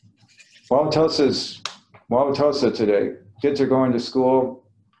earlier, Wauwatosa today. Kids are going to school.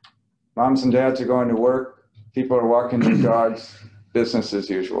 Moms and dads are going to work. People are walking their dogs. Business as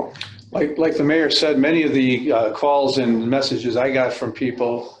usual. Like the mayor said, many of the calls and messages I got from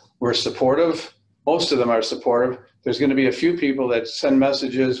people were supportive. Most of them are supportive. There's going to be a few people that send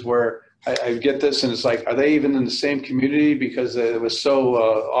messages where I get this and it's like, are they even in the same community? Because it was so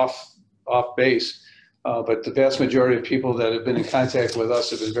off base. But the vast majority of people that have been in contact with us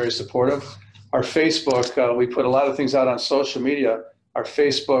have been very supportive. Our Facebook, we put a lot of things out on social media. Our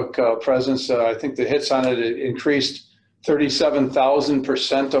Facebook presence, I think the hits on it increased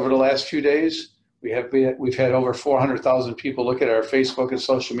 37,000% over the last few days. We've had over 400,000 people look at our Facebook and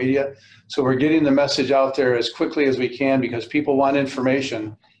social media. So we're getting the message out there as quickly as we can because people want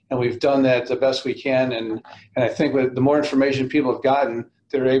information, and we've done that the best we can. And I think with the more information people have gotten,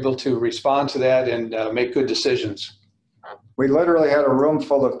 they're able to respond to that and make good decisions. We literally had a room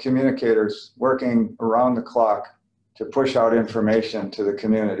full of communicators working around the clock to push out information to the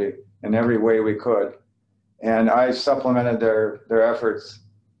community in every way we could. And I supplemented their efforts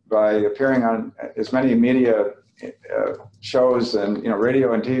by appearing on as many media shows and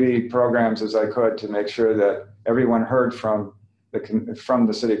radio and TV programs as I could to make sure that everyone heard from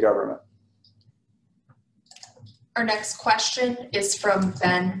the city government. Our next question is from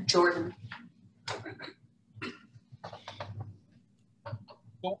Ben Jordan.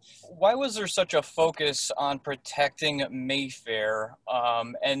 Why was there such a focus on protecting Mayfair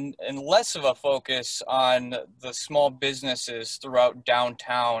and less of a focus on the small businesses throughout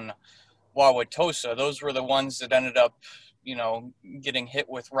downtown Wauwatosa? Those were the ones that ended up, getting hit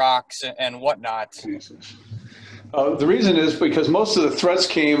with rocks and whatnot. The reason is because most of the threats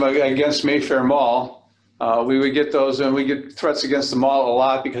came against Mayfair Mall. We would get those, and we get threats against the mall a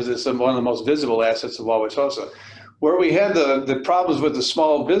lot because it's one of the most visible assets of Wauwatosa. Where we had the problems with the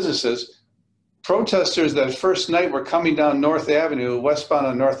small businesses, protesters that first night were coming down North Avenue, westbound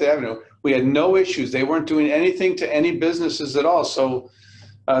on North Avenue. We had no issues. They weren't doing anything to any businesses at all. So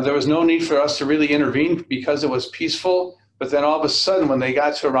there was no need for us to really intervene because it was peaceful. But then all of a sudden, when they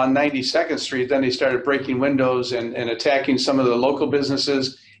got to around 92nd Street, then they started breaking windows and attacking some of the local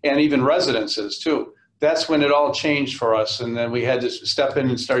businesses and even residences too. That's when it all changed for us. And then we had to step in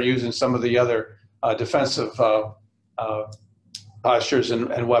and start using some of the other defensive postures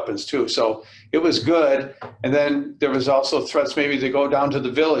and weapons too. So it was good. And then there was also threats maybe to go down to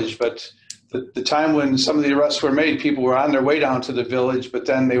the village, but the time when some of the arrests were made, people were on their way down to the village, but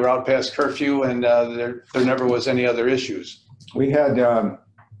then they were out past curfew, and there never was any other issues. We had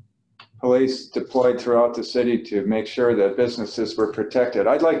police deployed throughout the city to make sure that businesses were protected.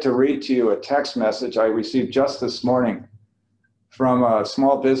 I'd like to read to you a text message I received just this morning from a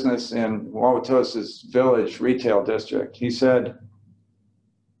small business in Wauwatosa's village retail district. He said,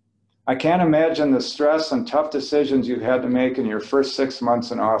 "I can't imagine the stress and tough decisions you had to make in your first 6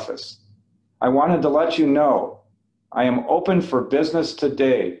 months in office. I wanted to let you know I am open for business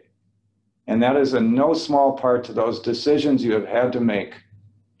today, and that is in no small part to those decisions you have had to make.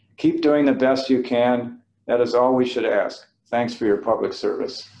 Keep doing the best you can. That is all we should ask. Thanks for your public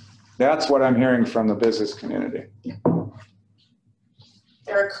service." That's what I'm hearing from the business community.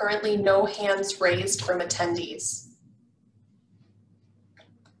 There are currently no hands raised from attendees.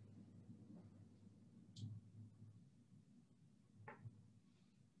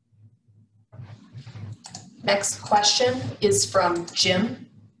 Next question is from Jim.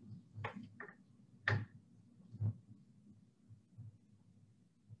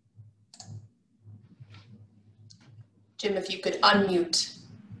 Jim, if you could unmute.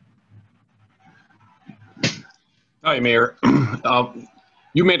 Hi, Mayor.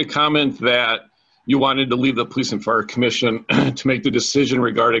 You made a comment that you wanted to leave the Police and Fire Commission to make the decision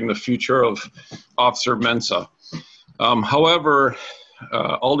regarding the future of Officer Mensah. However,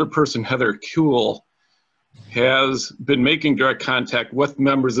 Alderperson Heather Kuehl has been making direct contact with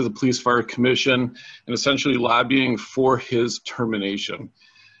members of the Police Fire Commission and essentially lobbying for his termination.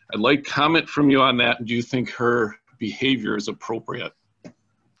 I'd like comment from you on that. Do you think her behavior is appropriate?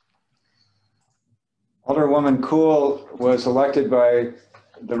 Alderwoman Kuehl was elected by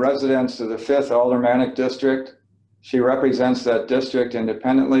the residents of the 5th Aldermanic District. She represents that district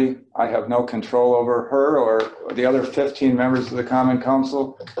independently. I have no control over her or the other 15 members of the Common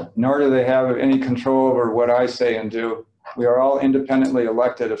Council, nor do they have any control over what I say and do. We are all independently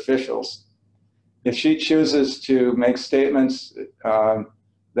elected officials. If she chooses to make statements,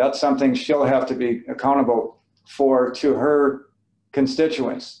 that's something she'll have to be accountable for to her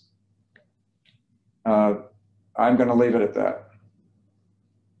constituents. I'm going to leave it at that.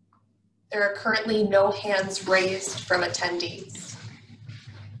 There are currently no hands raised from attendees.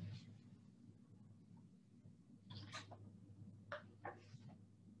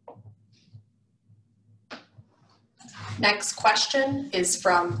 Next question is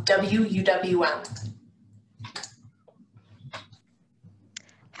from WUWM.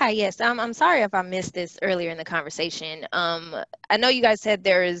 Hi, yes. I'm sorry if I missed this earlier in the conversation. I know you guys said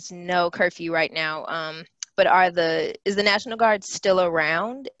there is no curfew right now, but is the National Guard still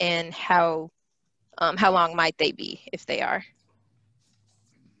around, and how long might they be if they are?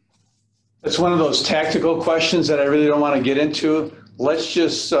 It's one of those tactical questions that I really don't want to get into. Let's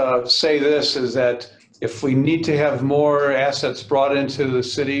just say this, is that if we need to have more assets brought into the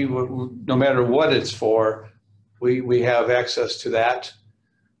city, no matter what it's for, we have access to that.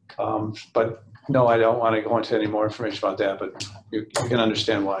 But no, I don't want to go into any more information about that, but you can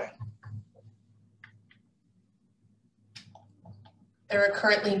understand why. There are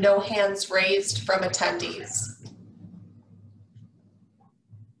currently no hands raised from attendees.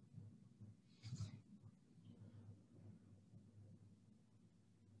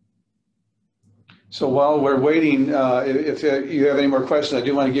 So while we're waiting, if you have any more questions, I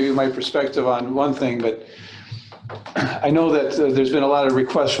do want to give you my perspective on one thing, but I know that there's been a lot of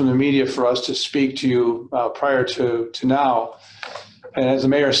requests from the media for us to speak to you prior to now. And as the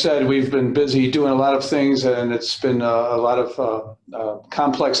mayor said, we've been busy doing a lot of things, and it's been a lot of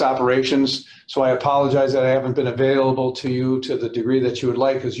complex operations. So I apologize that I haven't been available to you to the degree that you would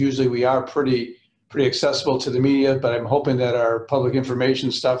like, because usually we are pretty accessible to the media, but I'm hoping that our public information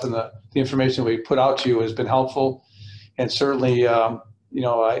stuff and the information we put out to you has been helpful. And certainly,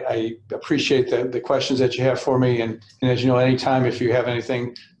 I appreciate the questions that you have for me. And as you know, anytime if you have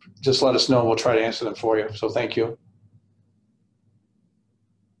anything, just let us know. We'll try to answer them for you. So thank you.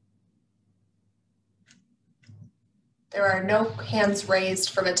 There are no hands raised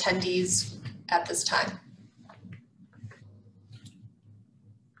from attendees at this time.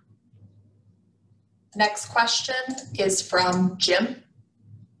 Next question is from Jim.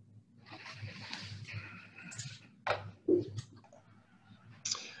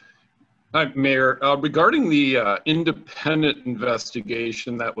 Hi, Mayor. Regarding the independent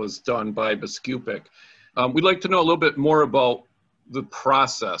investigation that was done by Biskupic, we'd like to know a little bit more about the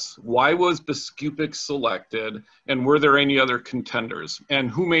process. Why was Biskupic selected, and were there any other contenders?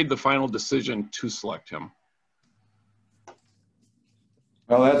 And who made the final decision to select him?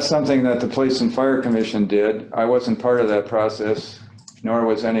 Well, that's something that the Police and Fire Commission did. I wasn't part of that process. nor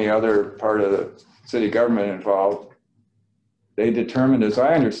was any other part of the city government involved. They determined, as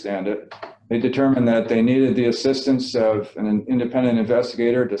I understand it, they determined that they needed the assistance of an independent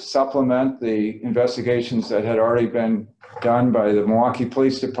investigator to supplement the investigations that had already been done by the Milwaukee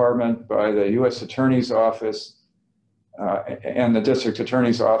Police Department, by the U.S. Attorney's Office, and the District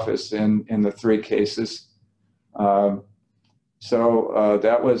Attorney's Office in the 3 cases. So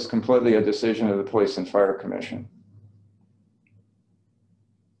that was completely a decision of the Police and Fire Commission.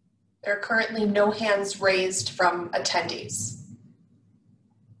 There are currently no hands raised from attendees.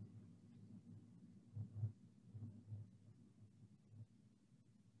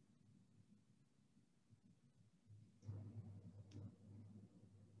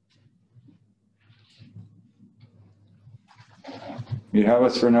 You have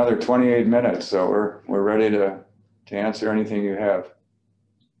us for another 28 minutes, so we're ready to answer anything you have.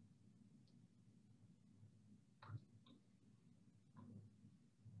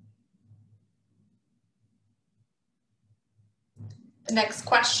 The next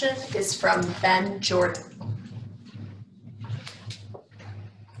question is from Ben Jordan.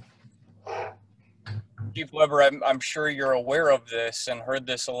 Chief Weber, I'm sure you're aware of this and heard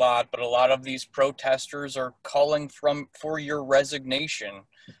this a lot, but a lot of these protesters are calling for your resignation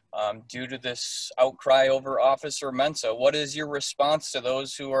due to this outcry over Officer Mensah. What is your response to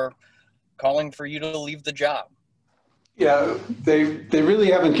those who are calling for you to leave the job? Yeah, they really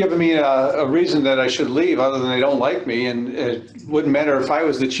haven't given me a reason that I should leave other than they don't like me. And it wouldn't matter if I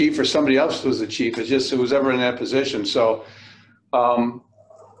was the chief or somebody else was the chief. It's just who was ever in that position. So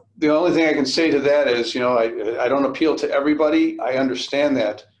the only thing I can say to that is, I don't appeal to everybody. I understand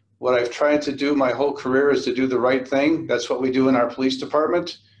that. What I've tried to do my whole career is to do the right thing. That's what we do in our police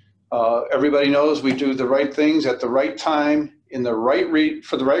department. Everybody knows we do the right things at the right time, in the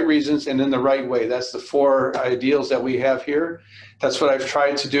for the right reasons, and in the right way. That's the 4 ideals that we have here. That's what I've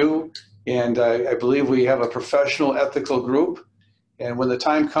tried to do. And I believe we have a professional, ethical group. And when the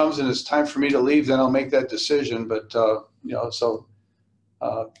time comes and it's time for me to leave, then I'll make that decision. But,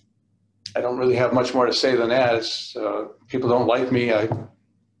 I don't really have much more to say than that. It's, people don't like me. I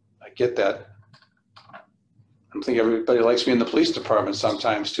get that. I don't think everybody likes me in the police department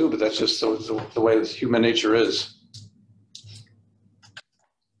sometimes too, but that's just the way human nature is.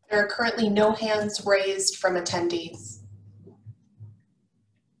 There are currently no hands raised from attendees.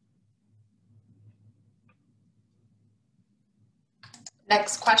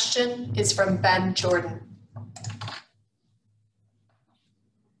 Next question is from Ben Jordan.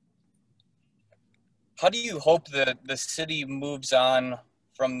 How do you hope that the city moves on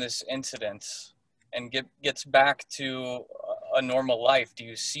from this incident and gets back to a normal life? Do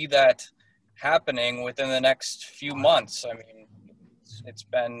you see that happening within the next few months? I mean, it's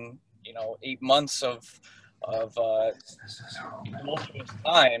been 8 months of tumultuous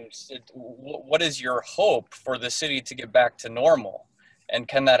times. What is your hope for the city to get back to normal, and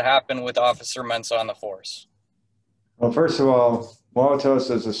can that happen with Officer Mensah on the force? Well, first of all,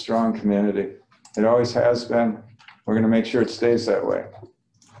 Wauwatosa is a strong community. It always has been. We're going to make sure it stays that way.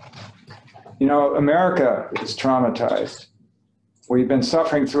 America is traumatized. We've been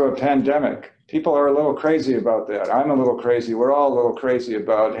suffering through a pandemic. People are a little crazy about that. I'm a little crazy. We're all a little crazy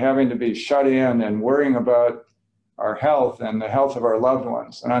about having to be shut in and worrying about our health and the health of our loved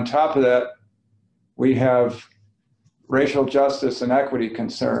ones. And on top of that, we have racial justice and equity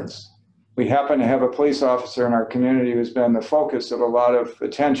concerns. We happen to have a police officer in our community who's been the focus of a lot of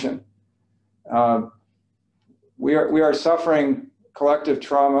attention. We are suffering collective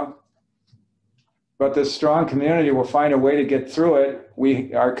trauma, but this strong community will find a way to get through it.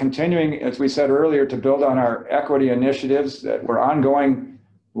 We are continuing, as we said earlier, to build on our equity initiatives that were ongoing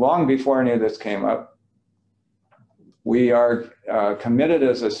long before any of this came up. We are committed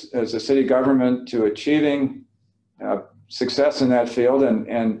as a city government to achieving success in that field.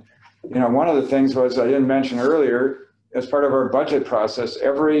 And one of the things was, I didn't mention earlier, as part of our budget process,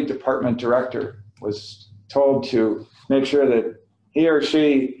 every department director was told to make sure that he or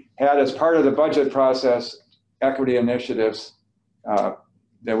she had, as part of the budget process, equity initiatives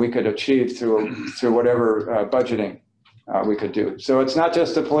that we could achieve through whatever budgeting we could do. So it's not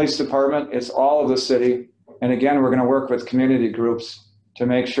just the police department, it's all of the city. And again, we're going to work with community groups to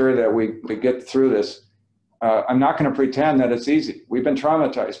make sure that we get through this. I'm not going to pretend that it's easy. We've been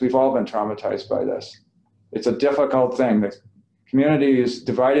traumatized. We've all been traumatized by this. It's a difficult thing. The community is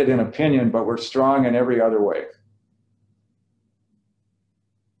divided in opinion, but we're strong in every other way.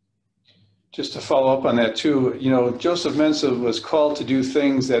 Just to follow up on that too, Joseph Mensah was called to do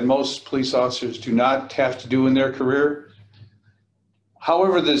things that most police officers do not have to do in their career.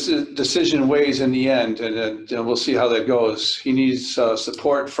 However, this decision weighs in the end, and we'll see how that goes. He needs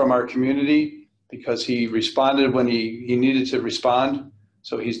support from our community because he responded when he needed to respond.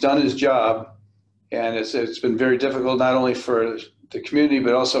 So he's done his job, and it's been very difficult not only for the community,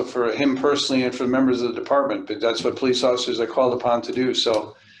 but also for him personally and for the members of the department. But that's what police officers are called upon to do.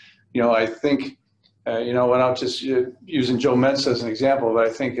 So, I think, when I'm just using Joe Mentz as an example, but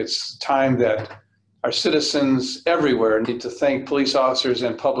I think it's time that our citizens everywhere need to thank police officers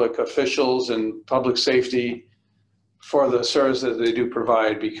and public officials and public safety for the service that they do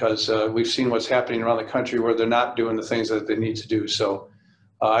provide, because we've seen what's happening around the country where they're not doing the things that they need to do. So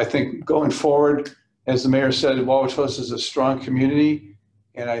I think going forward, as the mayor said, Wauwatosa is a strong community,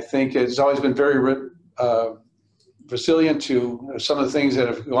 and I think it's always been very resilient to some of the things that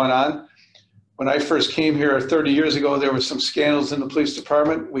have gone on. When I first came here 30 years ago, there were some scandals in the police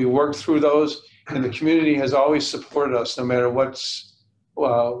department. We worked through those. And the community has always supported us no matter what's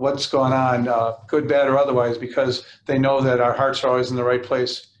going on, good, bad, or otherwise, because they know that our hearts are always in the right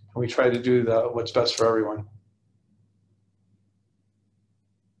place and we try to do what's best for everyone.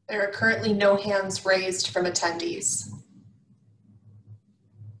 There are currently no hands raised from attendees.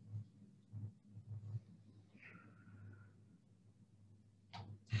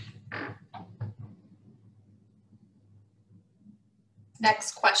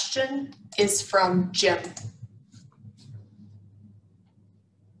 Next question is from Jim.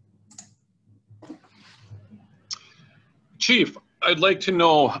 Chief, I'd like to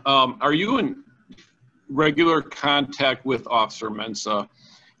know, are you in regular contact with Officer Mensah?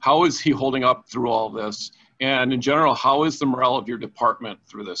 How is he holding up through all this? And in general, how is the morale of your department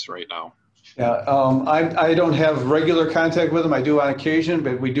through this right now? Yeah, I don't have regular contact with him. I do on occasion,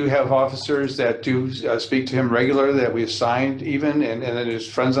 but we do have officers that do speak to him regularly, that we've signed even, and then his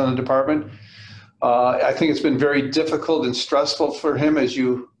friends on the department. I think it's been very difficult and stressful for him, as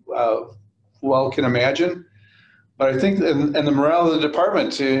you well can imagine. But I think, and the morale of the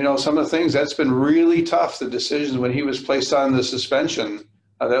department, some of the things, that's been really tough. The decisions when he was placed on the suspension,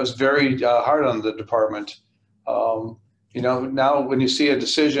 that was very hard on the department. Now when you see a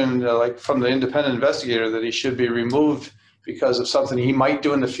decision like from the independent investigator that he should be removed because of something he might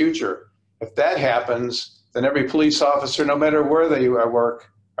do in the future, if that happens, then every police officer, no matter where they work,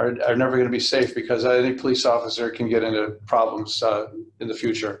 are never going to be safe, because any police officer can get into problems in the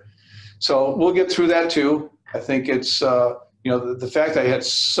future. So we'll get through that too. I think it's, the fact that I had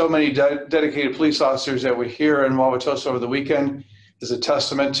so many dedicated police officers that were here in Wauwatosa over the weekend is a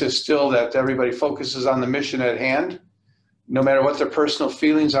testament to still that everybody focuses on the mission at hand. No matter what their personal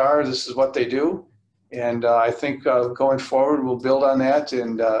feelings are, this is what they do. And I think going forward, we'll build on that.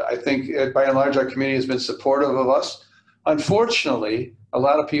 And I think by and large, our community has been supportive of us. Unfortunately, a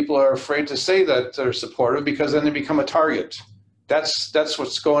lot of people are afraid to say that they're supportive because then they become a target. That's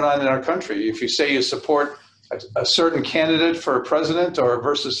what's going on in our country. If you say you support a certain candidate for president or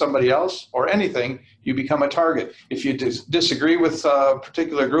versus somebody else or anything, you become a target. If you disagree with a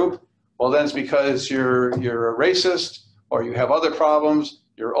particular group, well, then it's because you're a racist, or you have other problems,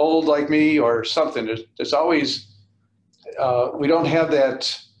 you're old like me, or something. There's always, we don't have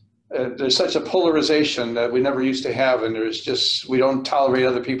that, there's such a polarization that we never used to have, and we don't tolerate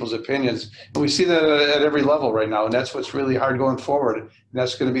other people's opinions. And we see that at every level right now, and that's what's really hard going forward. And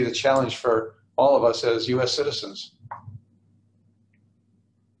that's going to be the challenge for all of us as U.S. citizens.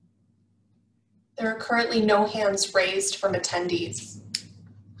 There are currently no hands raised from attendees.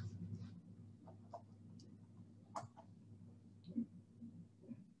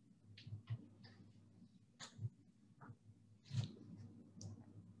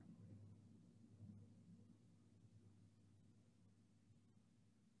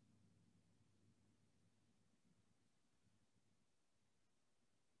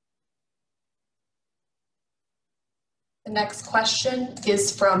 The next question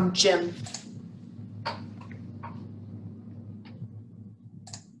is from Jim.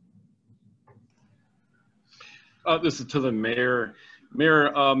 This is to the mayor.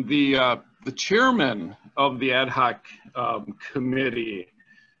 Mayor, the chairman of the ad hoc committee,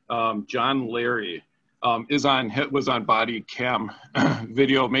 John Larry, was on body cam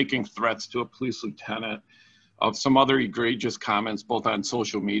video making threats to a police lieutenant of some other egregious comments, both on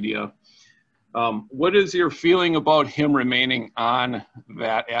social media. What is your feeling about him remaining on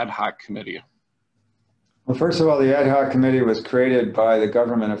that ad hoc committee? Well, first of all, the ad hoc committee was created by the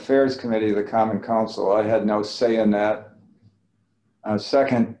Government Affairs Committee of the Common Council. I had no say in that.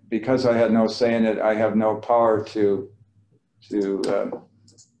 Second, because I had no say in it, I have no power to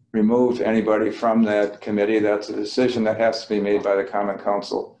remove anybody from that committee. That's a decision that has to be made by the Common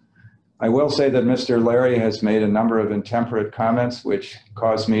Council. I will say that Mr. Larry has made a number of intemperate comments which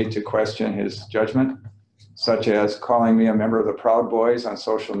caused me to question his judgment, such as calling me a member of the Proud Boys on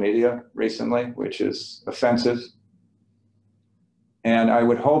social media recently, which is offensive. And I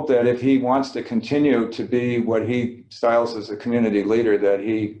would hope that if he wants to continue to be what he styles as a community leader, that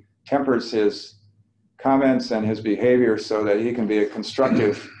he tempers his comments and his behavior so that he can be a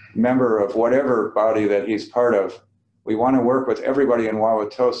constructive member of whatever body that he's part of. We want to work with everybody in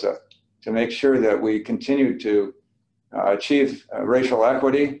Wauwatosa to make sure that we continue to achieve racial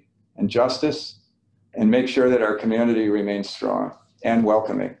equity and justice and make sure that our community remains strong and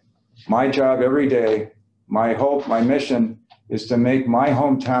welcoming. My job every day, my hope, my mission is to make my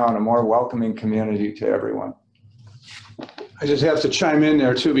hometown a more welcoming community to everyone. I just have to chime in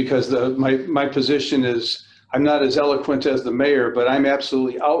there too, because my position is, I'm not as eloquent as the mayor, but I'm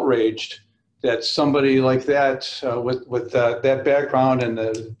absolutely outraged that somebody like that, with that background and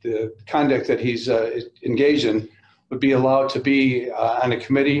the conduct that he's engaged in, would be allowed to be on a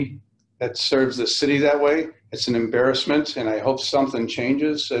committee that serves the city that way. It's an embarrassment, and I hope something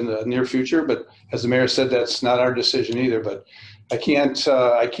changes in the near future. But as the mayor said, that's not our decision either. But I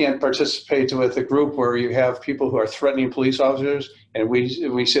can't participate with a group where you have people who are threatening police officers, and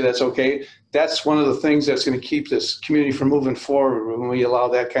we say that's okay. That's one of the things that's going to keep this community from moving forward when we allow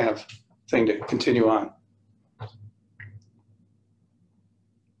that kind of thing to continue on.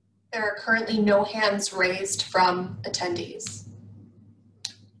 There are currently no hands raised from attendees.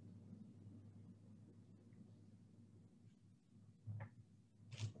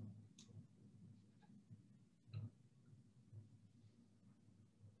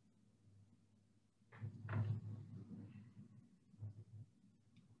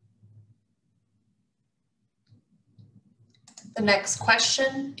 The next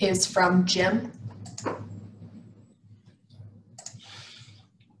question is from Jim.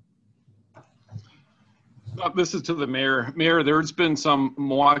 This is to the mayor. Mayor, there's been some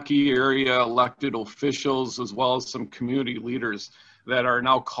Milwaukee area elected officials as well as some community leaders that are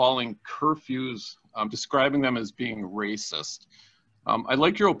now calling curfews, describing them as being racist. I'd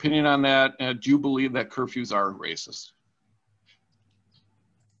like your opinion on that. Do you believe that curfews are racist?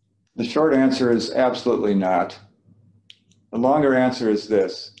 The short answer is absolutely not. The longer answer is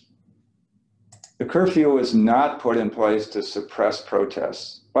this. The curfew was not put in place to suppress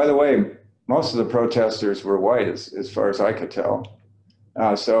protests. By the way, most of the protesters were white, as far as I could tell.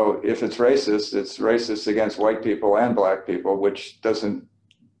 So if it's racist against white people and black people, which doesn't,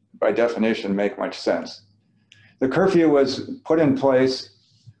 by definition, make much sense. The curfew was put in place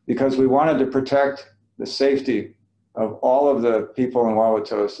because we wanted to protect the safety of all of the people in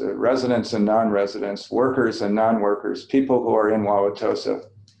Wauwatosa, residents and non-residents, workers and non-workers, people who are in Wauwatosa.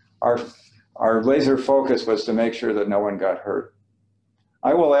 Our laser focus was to make sure that no one got hurt.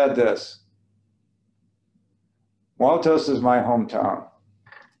 I will add this. Wauwatosa is my hometown.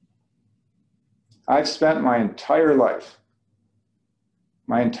 I've spent my entire life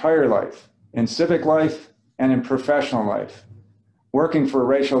in civic life and in professional life, working for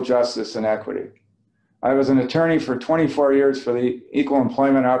racial justice and equity. I was an attorney for 24 years for the Equal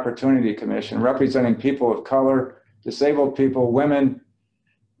Employment Opportunity Commission, representing people of color, disabled people, women,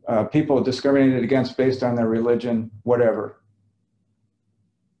 people discriminated against based on their religion, whatever.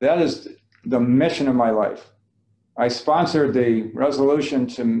 That is the mission of my life. I sponsored the resolution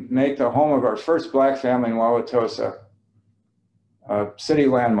to make the home of our first black family in Wauwatosa a city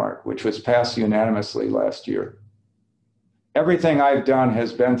landmark, which was passed unanimously last year. Everything I've done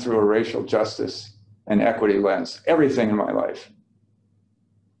has been through a racial justice and equity lens, everything in my life.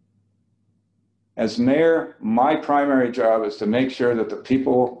 As mayor, my primary job is to make sure that the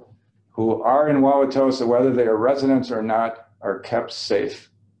people who are in Wauwatosa, whether they are residents or not, are kept safe.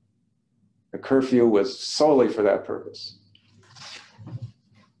 The curfew was solely for that purpose.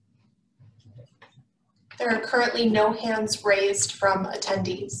 There are currently no hands raised from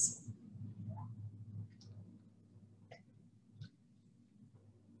attendees.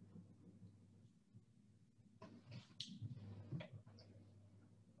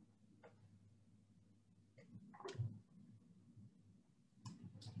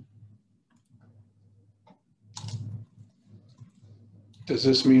 Does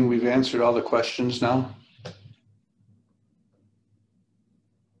this mean we've answered all the questions now?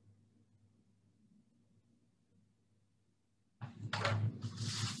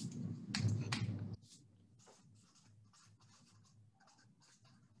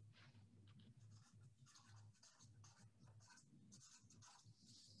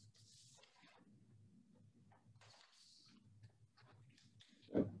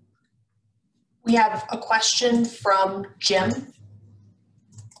 We have a question from Jim.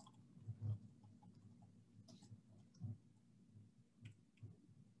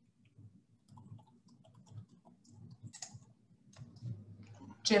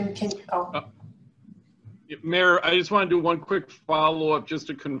 Jim, Mayor, I just want to do one quick follow-up just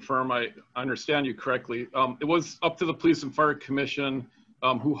to confirm I understand you correctly. It was up to the Police and Fire Commission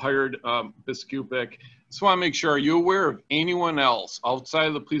who hired Biskupik. Just want to make sure, are you aware of anyone else outside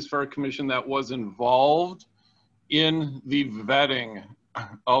of the Police Fire Commission that was involved in the vetting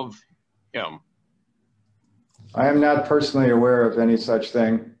of him? I am not personally aware of any such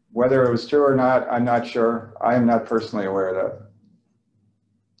thing. Whether it was true or not, I'm not sure. I am not personally aware of that.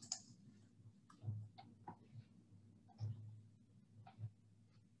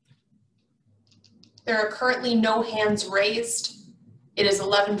 There are currently no hands raised. It is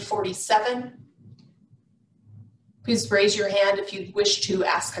 11:47. Please raise your hand if you wish to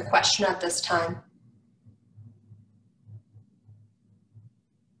ask a question at this time.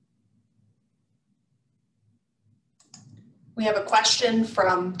 We have a question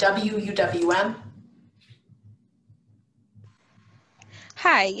from WUWM.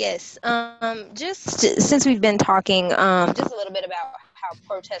 Hi, yes. Just since we've been talking just a little bit about how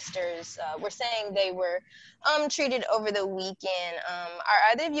protesters were saying they were treated over the weekend,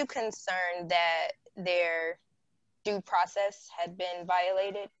 are either of you concerned that their due process had been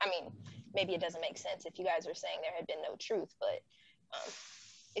violated? I mean, maybe it doesn't make sense if you guys were saying there had been no truth, but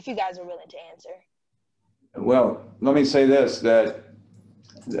if you guys are willing to answer. Well, let me say this, that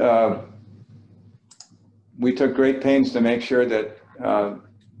we took great pains to make sure that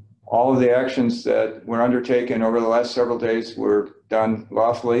all of the actions that were undertaken over the last several days were done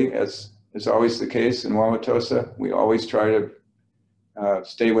lawfully, as is always the case in Wauwatosa. We always try to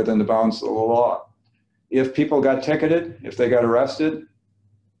stay within the bounds of the law. If people got ticketed, if they got arrested,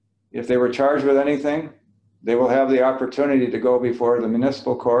 if they were charged with anything, they will have the opportunity to go before the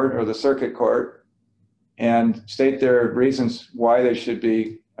municipal court or the circuit court and state their reasons why they should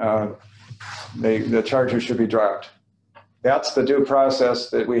be, the charges should be dropped. That's the due process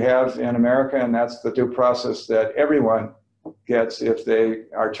that we have in America, and that's the due process that everyone gets if they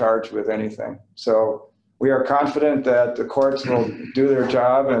are charged with anything. So we are confident that the courts will do their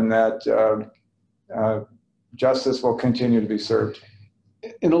job and that justice will continue to be served.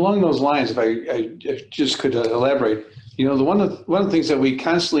 And along those lines, if I just could elaborate, you know, one of the things that we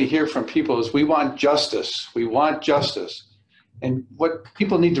constantly hear from people is we want justice. We want justice. And what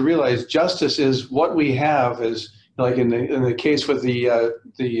people need to realize, justice is what we have is, like in the case with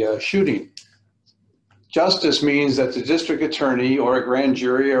the shooting. Justice means that the district attorney or a grand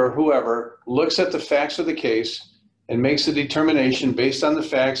jury or whoever looks at the facts of the case and makes a determination based on the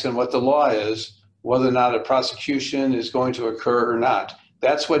facts and what the law is, whether or not a prosecution is going to occur or not.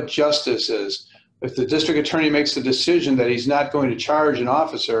 That's what justice is. If the district attorney makes the decision that he's not going to charge an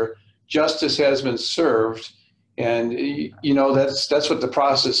officer, justice has been served. And you know, that's what the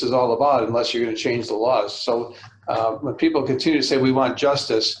process is all about, unless you're going to change the laws. So when people continue to say we want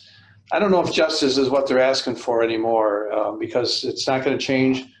justice, I don't know if justice is what they're asking for anymore, because it's not going to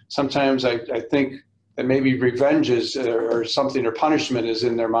change. Sometimes I think that maybe revenge is or something, or punishment is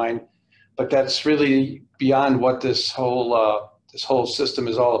in their mind, but that's really beyond what this whole system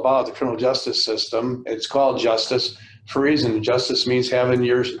is all about. The criminal justice system, it's called justice for a reason. Justice means having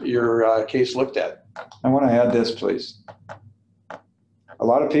your case looked at. I want to add this, please. A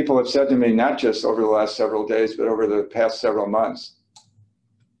lot of people have said to me, not just over the last several days, but over the past several months,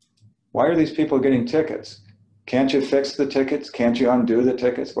 why are these people getting tickets? Can't you fix the tickets? Can't you undo the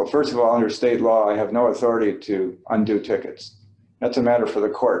tickets? Well, first of all, under state law, I have no authority to undo tickets. That's a matter for the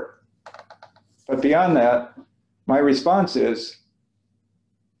court. But beyond that, my response is,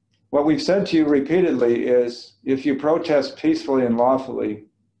 what we've said to you repeatedly is, if you protest peacefully and lawfully,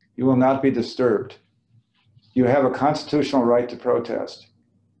 you will not be disturbed. You have a constitutional right to protest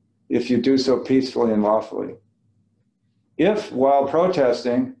if you do so peacefully and lawfully. If, while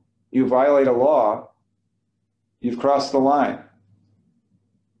protesting, you violate a law, you've crossed the line.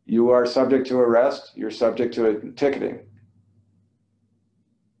 You are subject to arrest, you're subject to ticketing.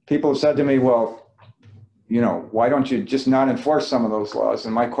 People have said to me, well, you know, why don't you just not enforce some of those laws?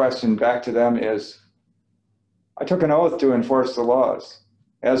 And my question back to them is, I took an oath to enforce the laws,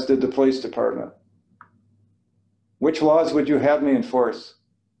 as did the police department. Which laws would you have me enforce?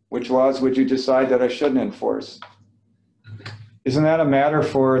 Which laws would you decide that I shouldn't enforce? Isn't that a matter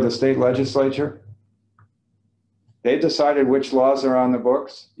for the state legislature? They decided which laws are on the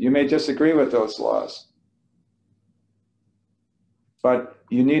books. You may disagree with those laws, but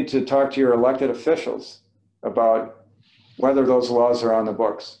you need to talk to your elected officials about whether those laws are on the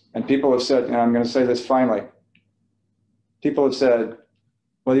books. And people have said, and I'm going to say this finally, people have said,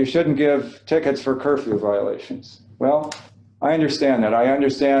 well, you shouldn't give tickets for curfew violations. Well, I understand that. I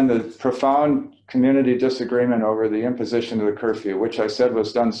understand the profound community disagreement over the imposition of the curfew, which I said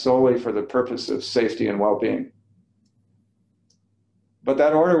was done solely for the purpose of safety and well-being. But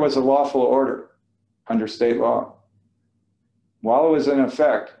that order was a lawful order under state law. While it was in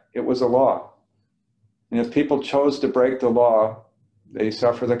effect, it was a law. And if people chose to break the law, they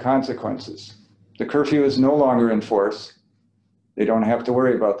suffer the consequences. The curfew is no longer in force. They don't have to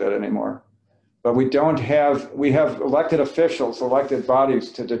worry about that anymore. But we have elected officials, elected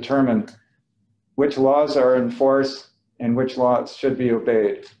bodies to determine which laws are in force and which laws should be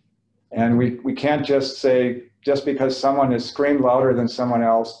obeyed. And we can't just say, just because someone has screamed louder than someone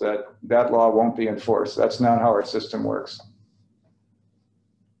else, that law won't be enforced. That's not how our system works.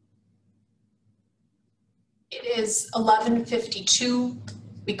 It is 11:52.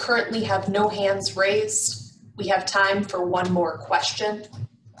 We currently have no hands raised. We have time for one more question.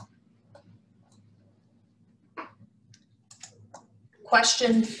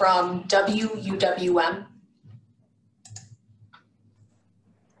 Question from WUWM.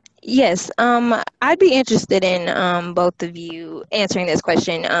 Yes, I'd be interested in both of you answering this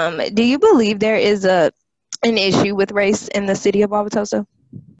question. Do you believe there is an issue with race in the city of Wauwatosa?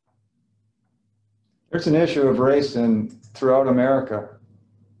 There's an issue of race throughout America.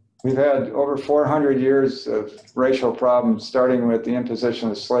 We've had over 400 years of racial problems, starting with the imposition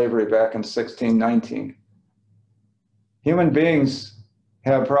of slavery back in 1619. Human beings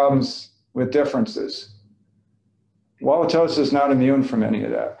have problems with differences. Wauwatosa is not immune from any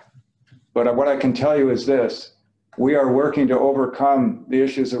of that. But what I can tell you is this: we are working to overcome the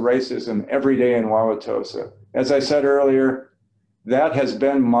issues of racism every day in Wauwatosa. As I said earlier, that has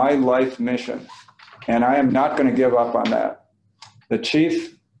been my life mission, and I am not going to give up on that. The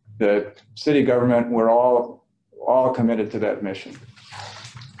chief, the city government, we're all committed to that mission.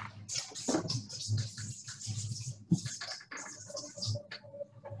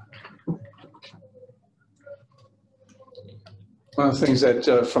 One of the things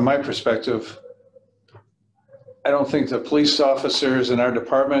that, from my perspective, I don't think the police officers in our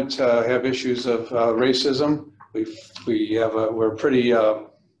department have issues of racism. We're a pretty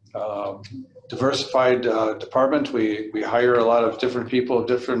diversified department. We hire a lot of different people of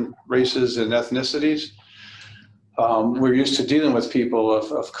different races and ethnicities. We're used to dealing with people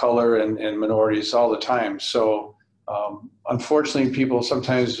of color and minorities all the time. So unfortunately, people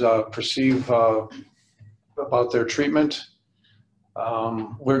sometimes perceive about their treatment.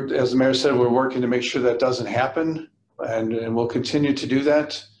 As the mayor said, we're working to make sure that doesn't happen, and we'll continue to do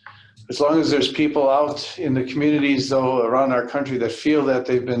that. As long as there's people out in the communities, though, around our country that feel that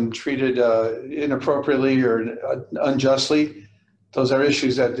they've been treated inappropriately or unjustly, those are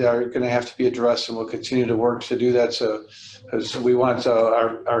issues that are going to have to be addressed, and we'll continue to work to do that. So, because we want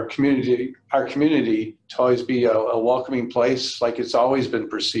our community to always be a welcoming place, like it's always been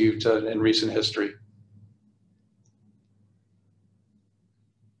perceived in recent history.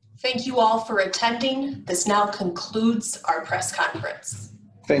 Thank you all for attending. This now concludes our press conference.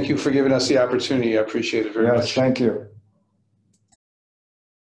 Thank you for giving us the opportunity. I appreciate it very much. Yes, thank you.